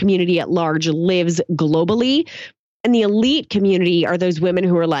Women Rock community at large lives globally. And the elite community are those women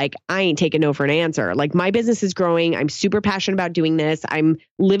who are like, I ain't taking no for an answer. Like my business is growing. I'm super passionate about doing this. I'm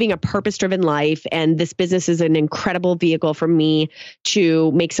living a purpose-driven life. And this business is an incredible vehicle for me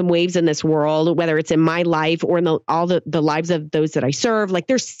to make some waves in this world, whether it's in my life or in all the lives of those that I serve. Like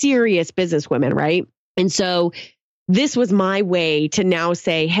they're serious business women, right? And so this was my way to now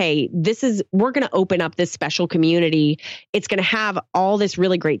say, hey, we're going to open up this special community. It's going to have all this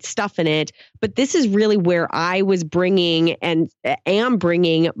really great stuff in it. But this is really where I was bringing and am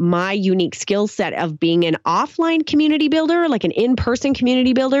bringing my unique skill set of being an offline community builder, like an in-person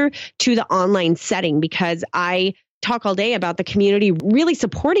community builder, to the online setting, because I talk all day about the community really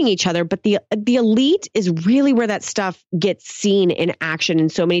supporting each other, but the elite is really where that stuff gets seen in action in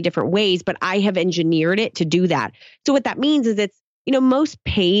so many different ways. But I have engineered it to do that. So what that means is it's, most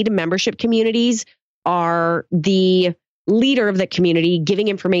paid membership communities are the leader of the community giving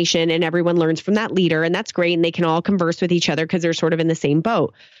information and everyone learns from that leader. And that's great. And they can all converse with each other because they're sort of in the same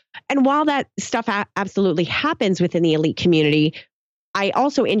boat. And while that stuff absolutely happens within the elite community, I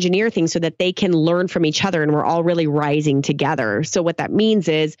also engineer things so that they can learn from each other and we're all really rising together. So what that means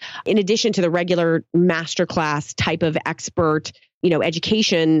is, in addition to the regular masterclass type of expert,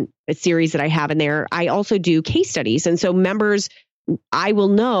 education series that I have in there, I also do case studies. And so members, I will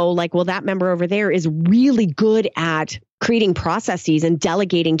know like, well, that member over there is really good at creating processes and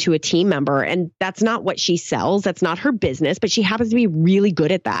delegating to a team member. And that's not what she sells. That's not her business, but she happens to be really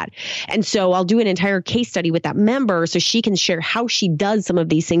good at that. And so I'll do an entire case study with that member so she can share how she does some of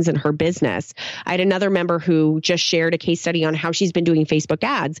these things in her business. I had another member who just shared a case study on how she's been doing Facebook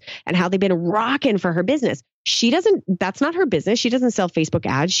ads and how they've been rocking for her business. That's not her business. She doesn't sell Facebook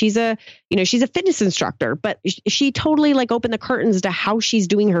ads. She's a fitness instructor, but she totally like opened the curtains to how she's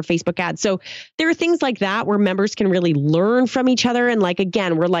doing her Facebook ads. So there are things like that where members can really learn from each other. And like,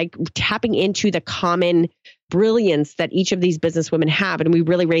 again, we're like tapping into the common brilliance that each of these business women have. And we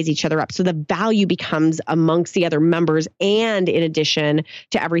really raise each other up. So the value becomes amongst the other members. And in addition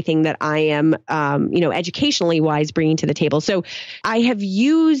to everything that I am, educationally wise bringing to the table. So I have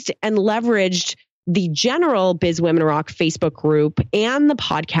used and leveraged the general Biz Women Rock Facebook group and the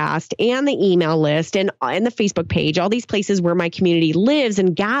podcast and the email list and the Facebook page, all these places where my community lives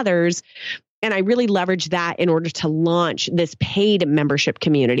and gathers. And I really leverage that in order to launch this paid membership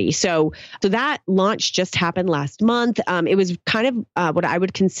community. So that launch just happened last month. It was kind of what I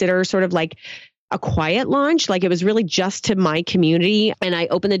would consider sort of like a quiet launch. Like it was really just to my community, and I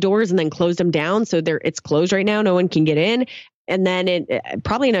opened the doors and then closed them down. So it's closed right now. No one can get in. And then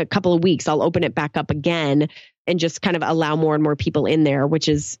probably in a couple of weeks, I'll open it back up again and just kind of allow more and more people in there, which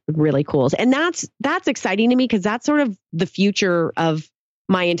is really cool. And that's exciting to me because that's sort of the future of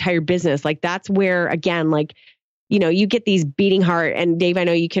my entire business. Like that's where, again, like, you get these beating heart, and Dave, I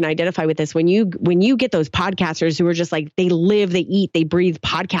know you can identify with this. When you get those podcasters who are just like, they live, they eat, they breathe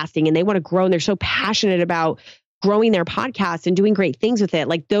podcasting, and they want to grow, and they're so passionate about growing their podcast and doing great things with it.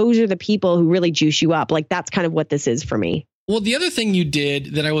 Like those are the people who really juice you up. Like that's kind of what this is for me. Well, the other thing you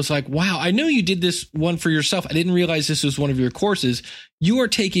did that I was like, wow, I know you did this one for yourself. I didn't realize this was one of your courses. You are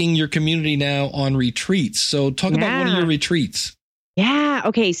taking your community now on retreats. So talk about one of your retreats. Yeah.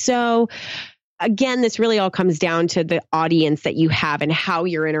 Okay. So again, this really all comes down to the audience that you have and how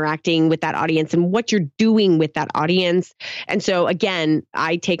you're interacting with that audience and what you're doing with that audience. And so again,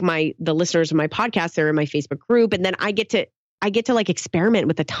 I take the listeners of my podcast, they're in my Facebook group, and then I get to like experiment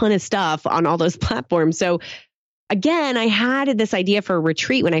with a ton of stuff on all those platforms. So again, I had this idea for a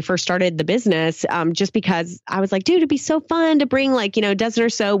retreat when I first started the business, just because I was like, dude, it'd be so fun to bring like, a dozen or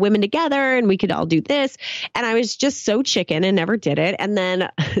so women together and we could all do this. And I was just so chicken and never did it. And then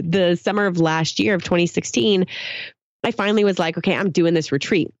the summer of last year of 2016, I finally was like, okay, I'm doing this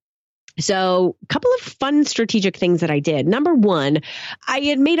retreat. So a couple of fun strategic things that I did. Number one, I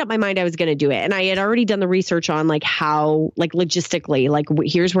had made up my mind I was going to do it. And I had already done the research on like how, like logistically, like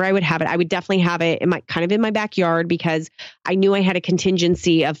here's where I would have it. I would definitely have it in my backyard because I knew I had a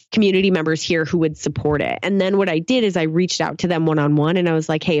contingency of community members here who would support it. And then what I did is I reached out to them one-on-one and I was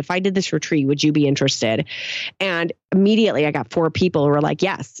like, hey, if I did this retreat, would you be interested? And immediately I got 4 people who were like,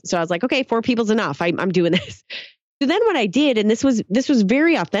 yes. So I was like, okay, 4 people's enough. I'm doing this. So then what I did, and this was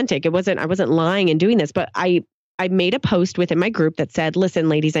very authentic. I wasn't lying and doing this, but I made a post within my group that said, listen,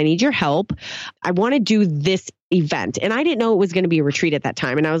 ladies, I need your help. I want to do this event. And I didn't know it was going to be a retreat at that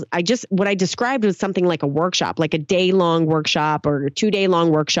time. And what I described was something like a workshop, like a day-long workshop or a 2-day-long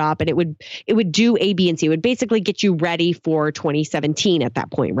workshop. And it would do A, B, and C. It would basically get you ready for 2017 at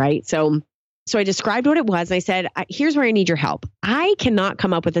that point, right? So I described what it was. And I said, here's where I need your help. I cannot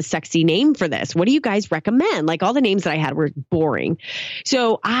come up with a sexy name for this. What do you guys recommend? Like all the names that I had were boring.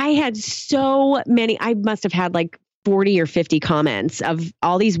 So I had so many, I must have had like 40 or 50 comments of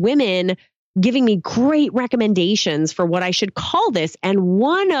all these women giving me great recommendations for what I should call this. And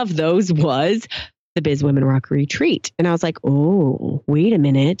one of those was the Biz Women Rock Retreat. And I was like, oh, wait a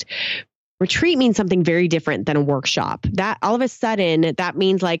minute. Retreat means something very different than a workshop. That all of a sudden, that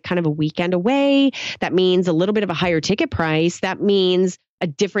means like kind of a weekend away. That means a little bit of a higher ticket price. That means a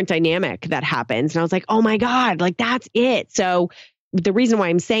different dynamic that happens. And I was like, oh my God, like that's it. So the reason why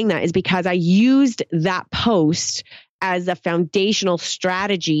I'm saying that is because I used that post as a foundational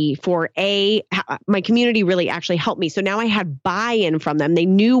strategy for my community really actually helped me. So now I had buy-in from them. They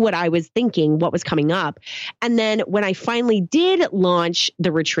knew what I was thinking, what was coming up. And then when I finally did launch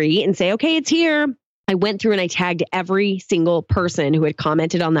the retreat and say, okay, it's here, I went through and I tagged every single person who had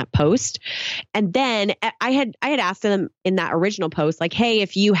commented on that post. And then I had asked them in that original post, like, hey,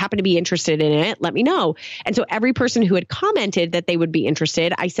 if you happen to be interested in it, let me know. And so every person who had commented that they would be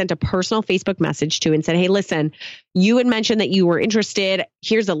interested, I sent a personal Facebook message to and said, hey, listen, you had mentioned that you were interested.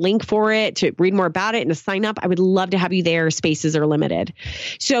 Here's a link for it to read more about it and to sign up. I would love to have you there. Spaces are limited.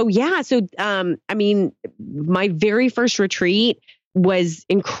 So yeah. So, I mean, my very first retreat was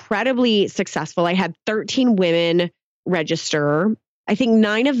incredibly successful. I had 13 women register. I think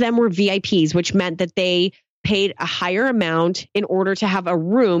 9 of them were VIPs, which meant that they paid a higher amount in order to have a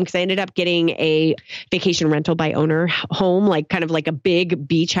room, because I ended up getting a vacation rental by owner home, like kind of like a big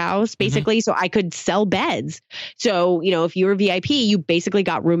beach house, basically. So I could sell beds. So, if you were VIP, you basically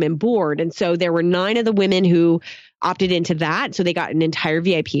got room and board. And so there were 9 of the women who opted into that. So they got an entire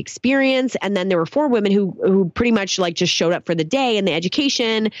VIP experience. And then there were 4 women who pretty much like just showed up for the day and the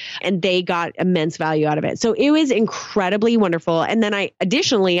education, and they got immense value out of it. So it was incredibly wonderful. And then I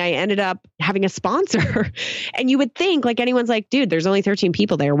ended up having a sponsor. And you would think, like, anyone's like, dude, there's only 13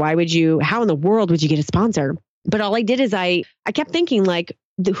 people there. How in the world would you get a sponsor? But all I did is I kept thinking, like,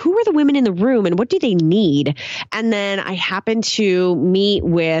 who are the women in the room and what do they need? And then I happened to meet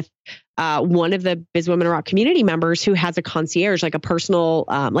with one of the Biz Women Rock community members who has a concierge, like a personal,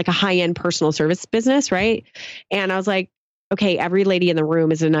 like a high-end personal service business, right? And I was like, okay, every lady in the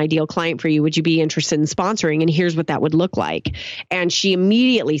room is an ideal client for you. Would you be interested in sponsoring? And here's what that would look like. And she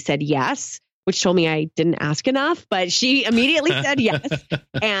immediately said yes, which told me I didn't ask enough, but she immediately said yes.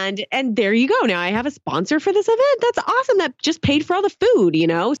 And there you go. Now I have a sponsor for this event. That's awesome. That just paid for all the food,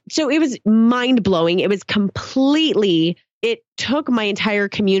 So it was mind blowing. It was it took my entire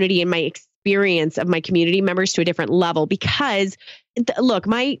community and my experience of my community members to a different level, because look,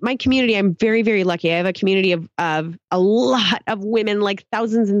 my community, I'm very, very lucky. I have a community of a lot of women, like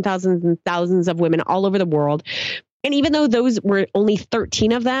thousands and thousands and thousands of women all over the world. And even though those were only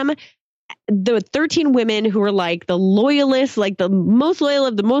 13 of them, the 13 women who were like the loyalists, like the most loyal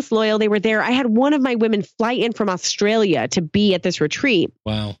of the most loyal, they were there. I had one of my women fly in from Australia to be at this retreat.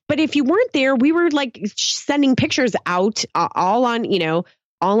 Wow. But if you weren't there, we were like sending pictures out all on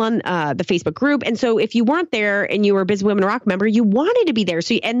the Facebook group. And so if you weren't there and you were a Biz Women Rock member, you wanted to be there.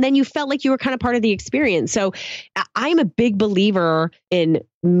 So, and then you felt like you were kind of part of the experience. So I'm a big believer in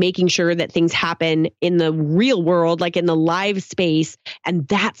making sure that things happen in the real world, like in the live space. And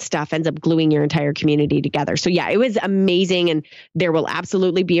that stuff ends up gluing your entire community together. So yeah, it was amazing. And there will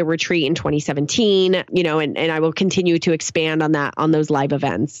absolutely be a retreat in 2017, and I will continue to expand on those live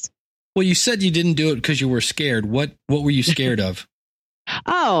events. Well, you said you didn't do it because you were scared. What were you scared of?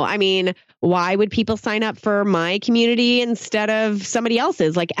 Oh, I mean, why would people sign up for my community instead of somebody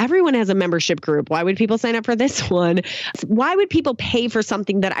else's? Like, everyone has a membership group. Why would people sign up for this one? Why would people pay for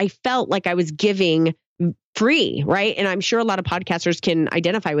something that I felt like I was giving free, right? And I'm sure a lot of podcasters can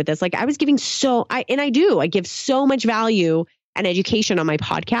identify with this. Like, I was giving I give so much value and education on my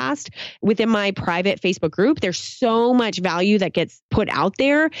podcast. Within my private Facebook group, there's so much value that gets put out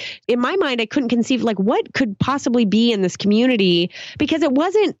there. In my mind, I couldn't conceive like what could possibly be in this community, because it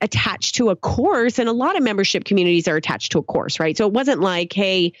wasn't attached to a course. And a lot of membership communities are attached to a course, right? So it wasn't like,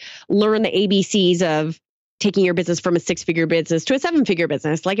 hey, learn the ABCs of taking your business from a 6-figure business to a 7-figure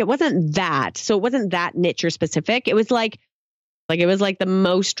business. Like, it wasn't that. So it wasn't that niche or specific. It was like the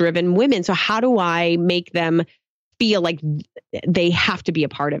most driven women. So how do I make them feel like they have to be a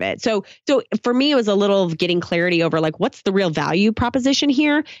part of it? So for me, it was a little of getting clarity over like, what's the real value proposition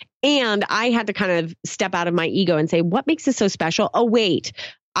here? And I had to kind of step out of my ego and say, what makes this so special? Oh, wait,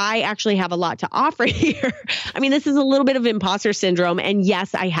 I actually have a lot to offer here. I mean, this is a little bit of imposter syndrome. And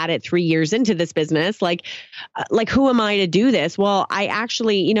yes, I had it 3 years into this business. Like, who am I to do this? Well, I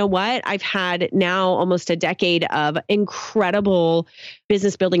actually, you know what? I've had now almost a decade of incredible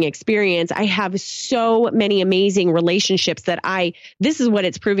business building experience. I have so many amazing relationships that this is what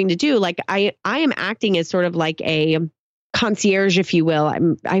it's proving to do. Like, I am acting as sort of like a concierge, if you will.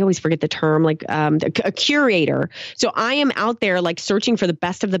 I always forget the term, like a curator. So I am out there like searching for the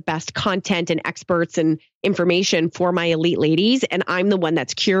best content and experts and information for my elite ladies. And I'm the one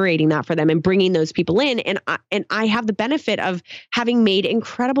that's curating that for them and bringing those people in. And I have the benefit of having made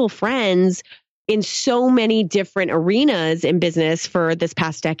incredible friends in so many different arenas in business for this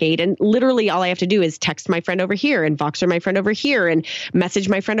past decade. And literally all I have to do is text my friend over here and Voxer my friend over here and message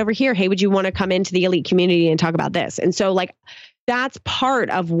my friend over here. Hey, would you want to come into the elite community and talk about this? And so like, that's part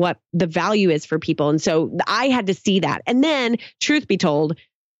of what the value is for people. And so I had to see that. And then truth be told,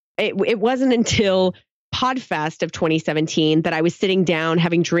 it wasn't until PodFest of 2017 that I was sitting down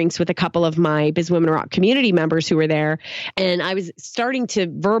having drinks with a couple of my Biz Women Rock community members who were there. And I was starting to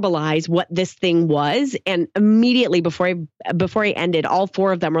verbalize what this thing was. And immediately before I ended, all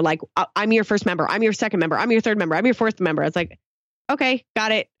 4 of them were like, I'm your first member. I'm your second member. I'm your third member. I'm your fourth member. I was like, okay,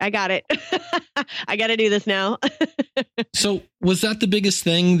 got it. I got it. I got to do this now. So was that the biggest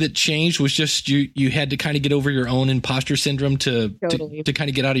thing that changed, was just you had to kind of get over your own imposter syndrome to kind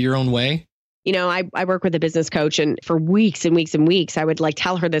of get out of your own way? You know, I work with a business coach, and for weeks and weeks and weeks, I would like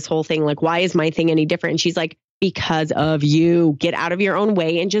tell her this whole thing, like, why is my thing any different? And she's like, because of you. Get out of your own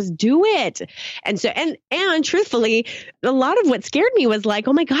way and just do it. And so, and truthfully, a lot of what scared me was like,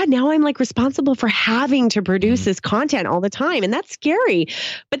 oh my God, now I'm like responsible for having to produce this content all the time. And that's scary.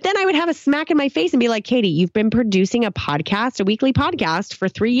 But then I would have a smack in my face and be like, Katie, you've been producing a weekly podcast for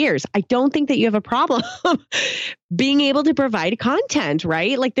 3 years. I don't think that you have a problem being able to provide content,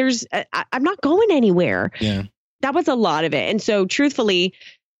 right? Like I'm not going anywhere. Yeah. That was a lot of it. And so truthfully,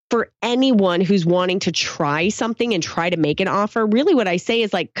 for anyone who's wanting to try something and try to make an offer, really what I say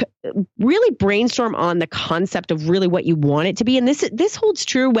is like, really brainstorm on the concept of really what you want it to be. And this holds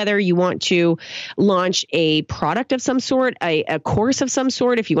true whether you want to launch a product of some sort, a course of some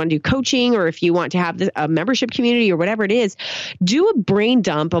sort, if you want to do coaching, or if you want to have a membership community or whatever it is, do a brain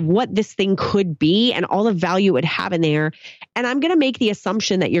dump of what this thing could be and all the value it would have in there. And I'm going to make the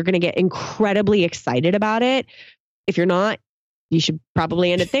assumption that you're going to get incredibly excited about it. If you're not, you should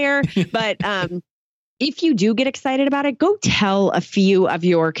probably end it there. But if you do get excited about it, go tell a few of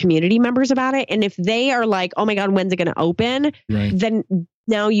your community members about it. And if they are like, oh my God, when's it going to open? Right. Then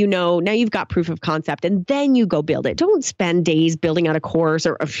now you've got proof of concept, and then you go build it. Don't spend days building out a course,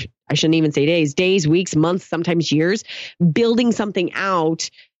 or I shouldn't even say days, weeks, months, sometimes years, building something out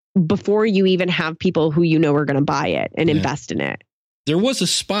before you even have people who are going to buy it and invest in it. There was a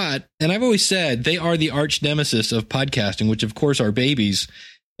spot, and I've always said they are the arch nemesis of podcasting, which of course are babies.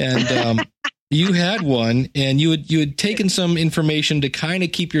 And you had one, and you had taken some information to kind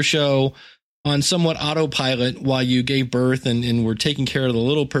of keep your show on somewhat autopilot while you gave birth and were taking care of the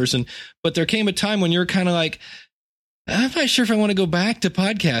little person. But there came a time when you're kind of like, I'm not sure if I want to go back to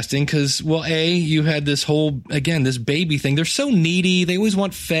podcasting because, well, you had this this baby thing. They're so needy. They always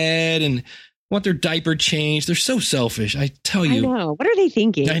want fed and want their diaper changed. They're so selfish. I tell you. I know. What are they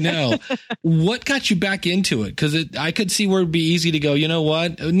thinking? I know. What got you back into it? Because I could see where it'd be easy to go, you know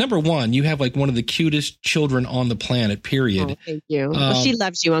what? Number one, you have like one of the cutest children on the planet, period. Oh, thank you. She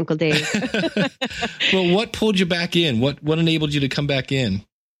loves you, Uncle Dave. But what pulled you back in? What enabled you to come back in?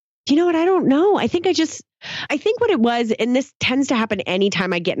 You know what? I don't know. I think what it was, and this tends to happen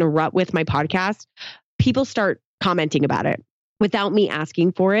anytime I get in a rut with my podcast, people start commenting about it without me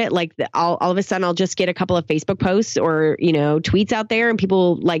asking for it. Like all of a sudden I'll just get a couple of Facebook posts or, tweets out there, and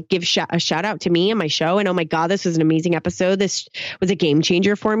people like give a shout out to me and my show. And oh my God, this was an amazing episode. This was a game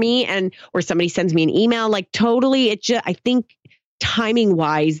changer for me. Or somebody sends me an email, like totally. I think timing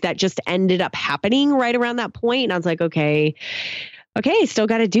wise, that just ended up happening right around that point. And I was like, okay, still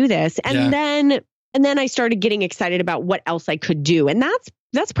got to do this. And then I started getting excited about what else I could do. And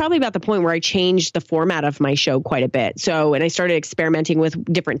that's probably about the point where I changed the format of my show quite a bit. So, and I started experimenting with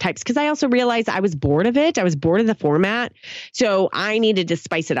different types because I also realized I was bored of it. I was bored of the format. So I needed to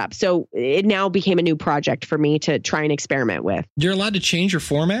spice it up. So it now became a new project for me to try and experiment with. You're allowed to change your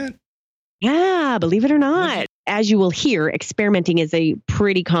format? Yeah, believe it or not. As you will hear, experimenting is a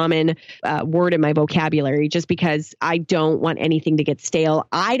pretty common word in my vocabulary, just because I don't want anything to get stale.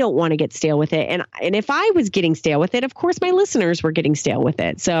 I don't want to get stale with it. And if I was getting stale with it, of course, my listeners were getting stale with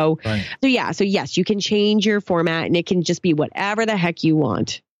it. So yes, you can change your format and it can just be whatever the heck you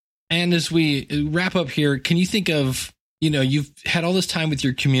want. And as we wrap up here, can you think of, you've had all this time with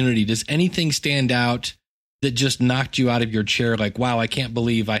your community. Does anything stand out that just knocked you out of your chair? Like, wow, I can't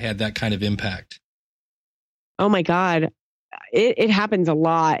believe I had that kind of impact. Oh my God. It happens a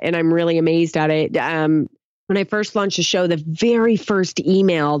lot, and I'm really amazed at it. When I first launched the show, the very first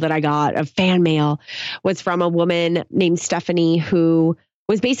email that I got of fan mail was from a woman named Stephanie, who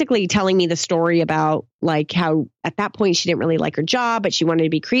was basically telling me the story about like how at that point she didn't really like her job, but she wanted to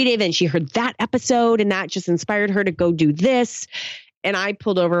be creative, and she heard that episode and that just inspired her to go do this. And I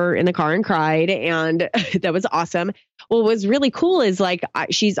pulled over in the car and cried, and that was awesome. Well, what was really cool is like,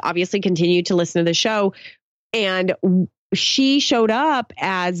 she's obviously continued to listen to the show, and she showed up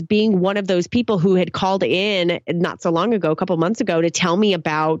as being one of those people who had called in not so long ago, a couple months ago, to tell me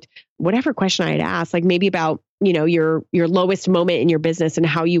about whatever question I had asked, like maybe about, your lowest moment in your business and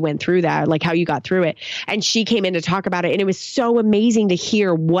how you went through that, like how you got through it. And she came in to talk about it. And it was so amazing to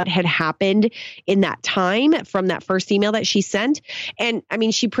hear what had happened in that time from that first email that she sent. And I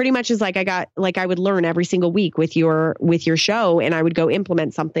mean, she pretty much is like, I would learn every single week with your show, and I would go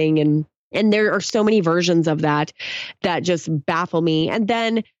implement something. And there are so many versions of that just baffle me. And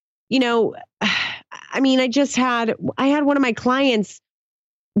then, I mean, I had one of my clients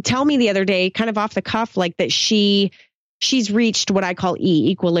tell me the other day, kind of off the cuff, like that she's reached what I call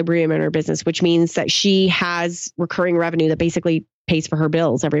equilibrium in her business, which means that she has recurring revenue that basically pays for her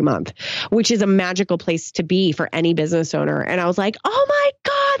bills every month, which is a magical place to be for any business owner. And I was like, oh my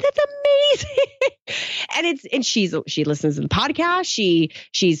God, that's amazing. and she listens to the podcast.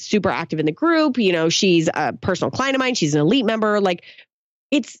 She's super active in the group. She's a personal client of mine. She's an elite member. Like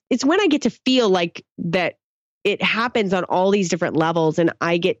it's when I get to feel like that it happens on all these different levels, and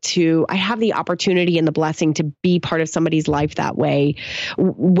I have the opportunity and the blessing to be part of somebody's life that way,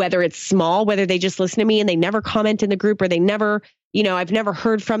 whether it's small, whether they just listen to me and they never comment in the group, or they never, I've never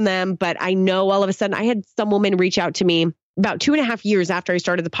heard from them, but I know all of a sudden I had some woman reach out to me about 2.5 years after I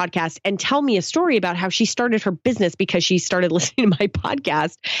started the podcast and tell me a story about how she started her business because she started listening to my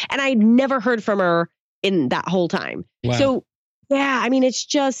podcast, and I'd never heard from her in that whole time. Wow. So yeah, I mean,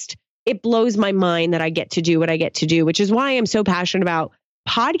 it blows my mind that I get to do what I get to do, which is why I'm so passionate about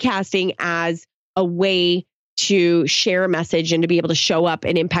podcasting as a way to share a message and to be able to show up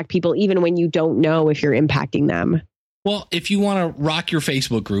and impact people, even when you don't know if you're impacting them. Well, if you want to rock your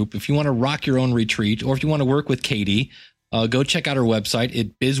Facebook group, if you want to rock your own retreat, or if you want to work with Katie, go check out her website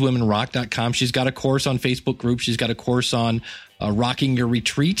at bizwomenrock.com. She's got a course on Facebook group. She's got a course on rocking your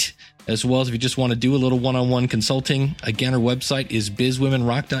retreat, as well as if you just want to do a little one-on-one consulting. Again, her website is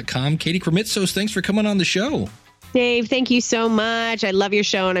bizwomenrock.com. Katie Krimitsos, thanks for coming on the show. Dave, thank you so much. I love your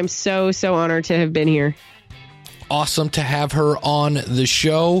show, and I'm so honored to have been here. Awesome to have her on the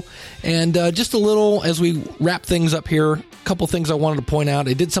show. And just a little, as we wrap things up here, a couple things I wanted to point out.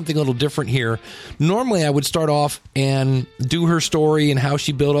 I did something a little different here. Normally, I would start off and do her story and how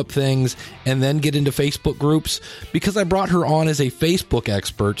she built up things and then get into Facebook groups, because I brought her on as a Facebook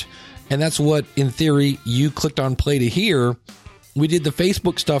expert. And that's what, in theory, you clicked on play to hear. We did the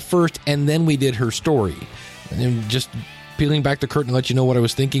Facebook stuff first, and then we did her story. And just peeling back the curtain to let you know what I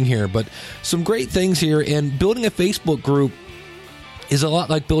was thinking here. But some great things here. And building a Facebook group is a lot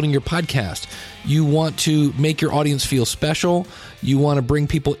like building your podcast. You want to make your audience feel special. You want to bring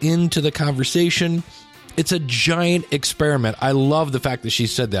people into the conversation. It's a giant experiment. I love the fact that she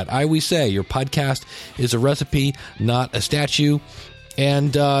said that. I always say your podcast is a recipe, not a statue.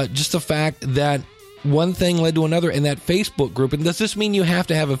 And just the fact that one thing led to another in that Facebook group. And does this mean you have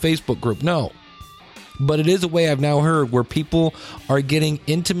to have a Facebook group? No. But it is a way I've now heard where people are getting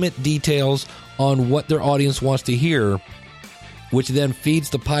intimate details on what their audience wants to hear, which then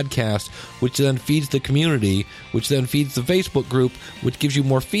feeds the podcast, which then feeds the community, which then feeds the Facebook group, which gives you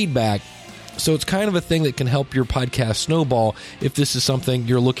more feedback. So it's kind of a thing that can help your podcast snowball if this is something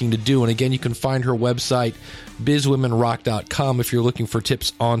you're looking to do. And again, you can find her website, bizwomenrock.com, if you're looking for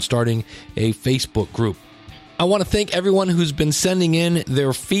tips on starting a Facebook group. I want to thank everyone who's been sending in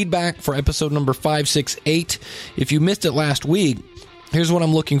their feedback for episode number 568. If you missed it last week, here's what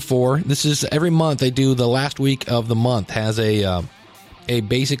I'm looking for. This is every month I do the last week of the month has a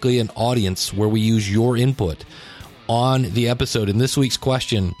basically an audience where we use your input on the episode. And this week's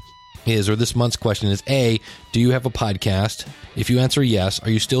question is, or this month's question is, A, do you have a podcast? If you answer yes,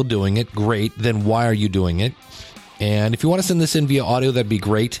 are you still doing it? Great. Then why are you doing it? And if you want to send this in via audio, that'd be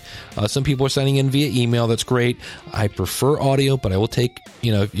great. Some people are sending in via email. That's great. I prefer audio, but I will take,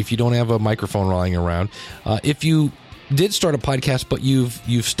 if you don't have a microphone lying around. If you did start a podcast, but you've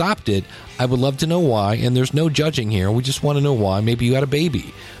stopped it, I would love to know why. And there's no judging here. We just want to know why. Maybe you had a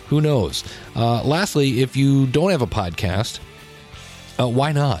baby. Who knows? Lastly, if you don't have a podcast,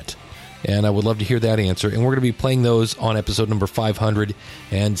 why not? And I would love to hear that answer. And we're going to be playing those on episode number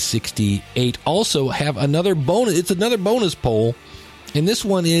 568. Also have another bonus. It's another bonus poll. And this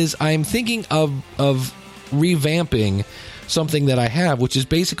one is, I'm thinking of revamping something that I have, which is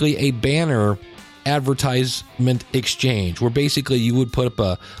basically a banner advertisement exchange, where basically you would put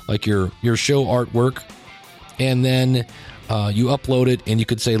up your show artwork, and then you upload it, and you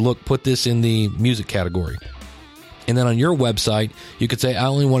could say, look, put this in the music category. And then on your website, you could say, I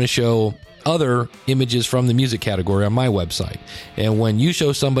only want to show other images from the music category on my website. And when you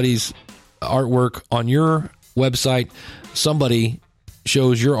show somebody's artwork on your website, somebody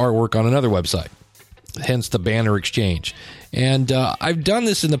shows your artwork on another website. Hence the banner exchange. And I've done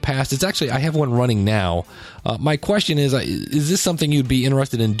this in the past. It's actually, I have one running now. My question is this something you'd be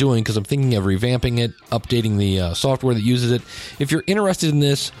interested in doing? Because I'm thinking of revamping it, updating the software that uses it. If you're interested in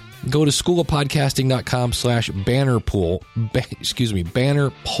this, go to schoolofpodcasting.com/banner poll,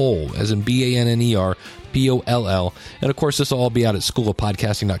 banner poll, as in BANNERPOLL. And of course, this will all be out at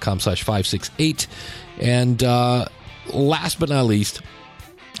schoolofpodcasting.com/568. And last but not least,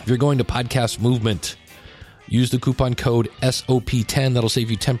 if you're going to Podcast Movement, use the coupon code SOP10. That'll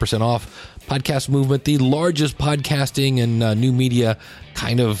save you 10% off. Podcast Movement, the largest podcasting and new media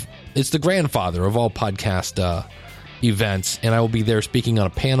it's the grandfather of all podcast events, and I will be there speaking on a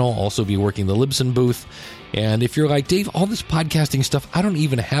panel, also be working the Libsyn booth. And if you're like, Dave, all this podcasting stuff, I don't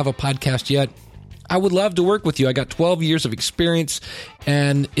even have a podcast yet, I would love to work with you. I got 12 years of experience,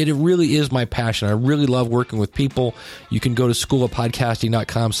 and it really is my passion. I really love working with people. You can go to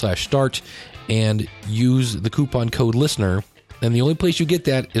schoolofpodcasting.com/start and use the coupon code LISTENER. And the only place you get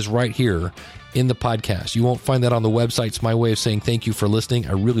that is right here in the podcast. You won't find that on the website. It's my way of saying thank you for listening.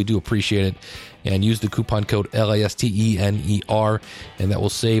 I really do appreciate it. And use the coupon code LISTENER, and that will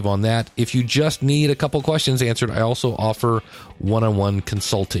save on that. If you just need a couple questions answered, I also offer one-on-one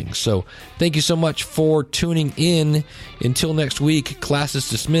consulting. So thank you so much for tuning in. Until next week, class is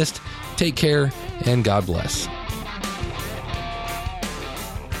dismissed. Take care, and God bless.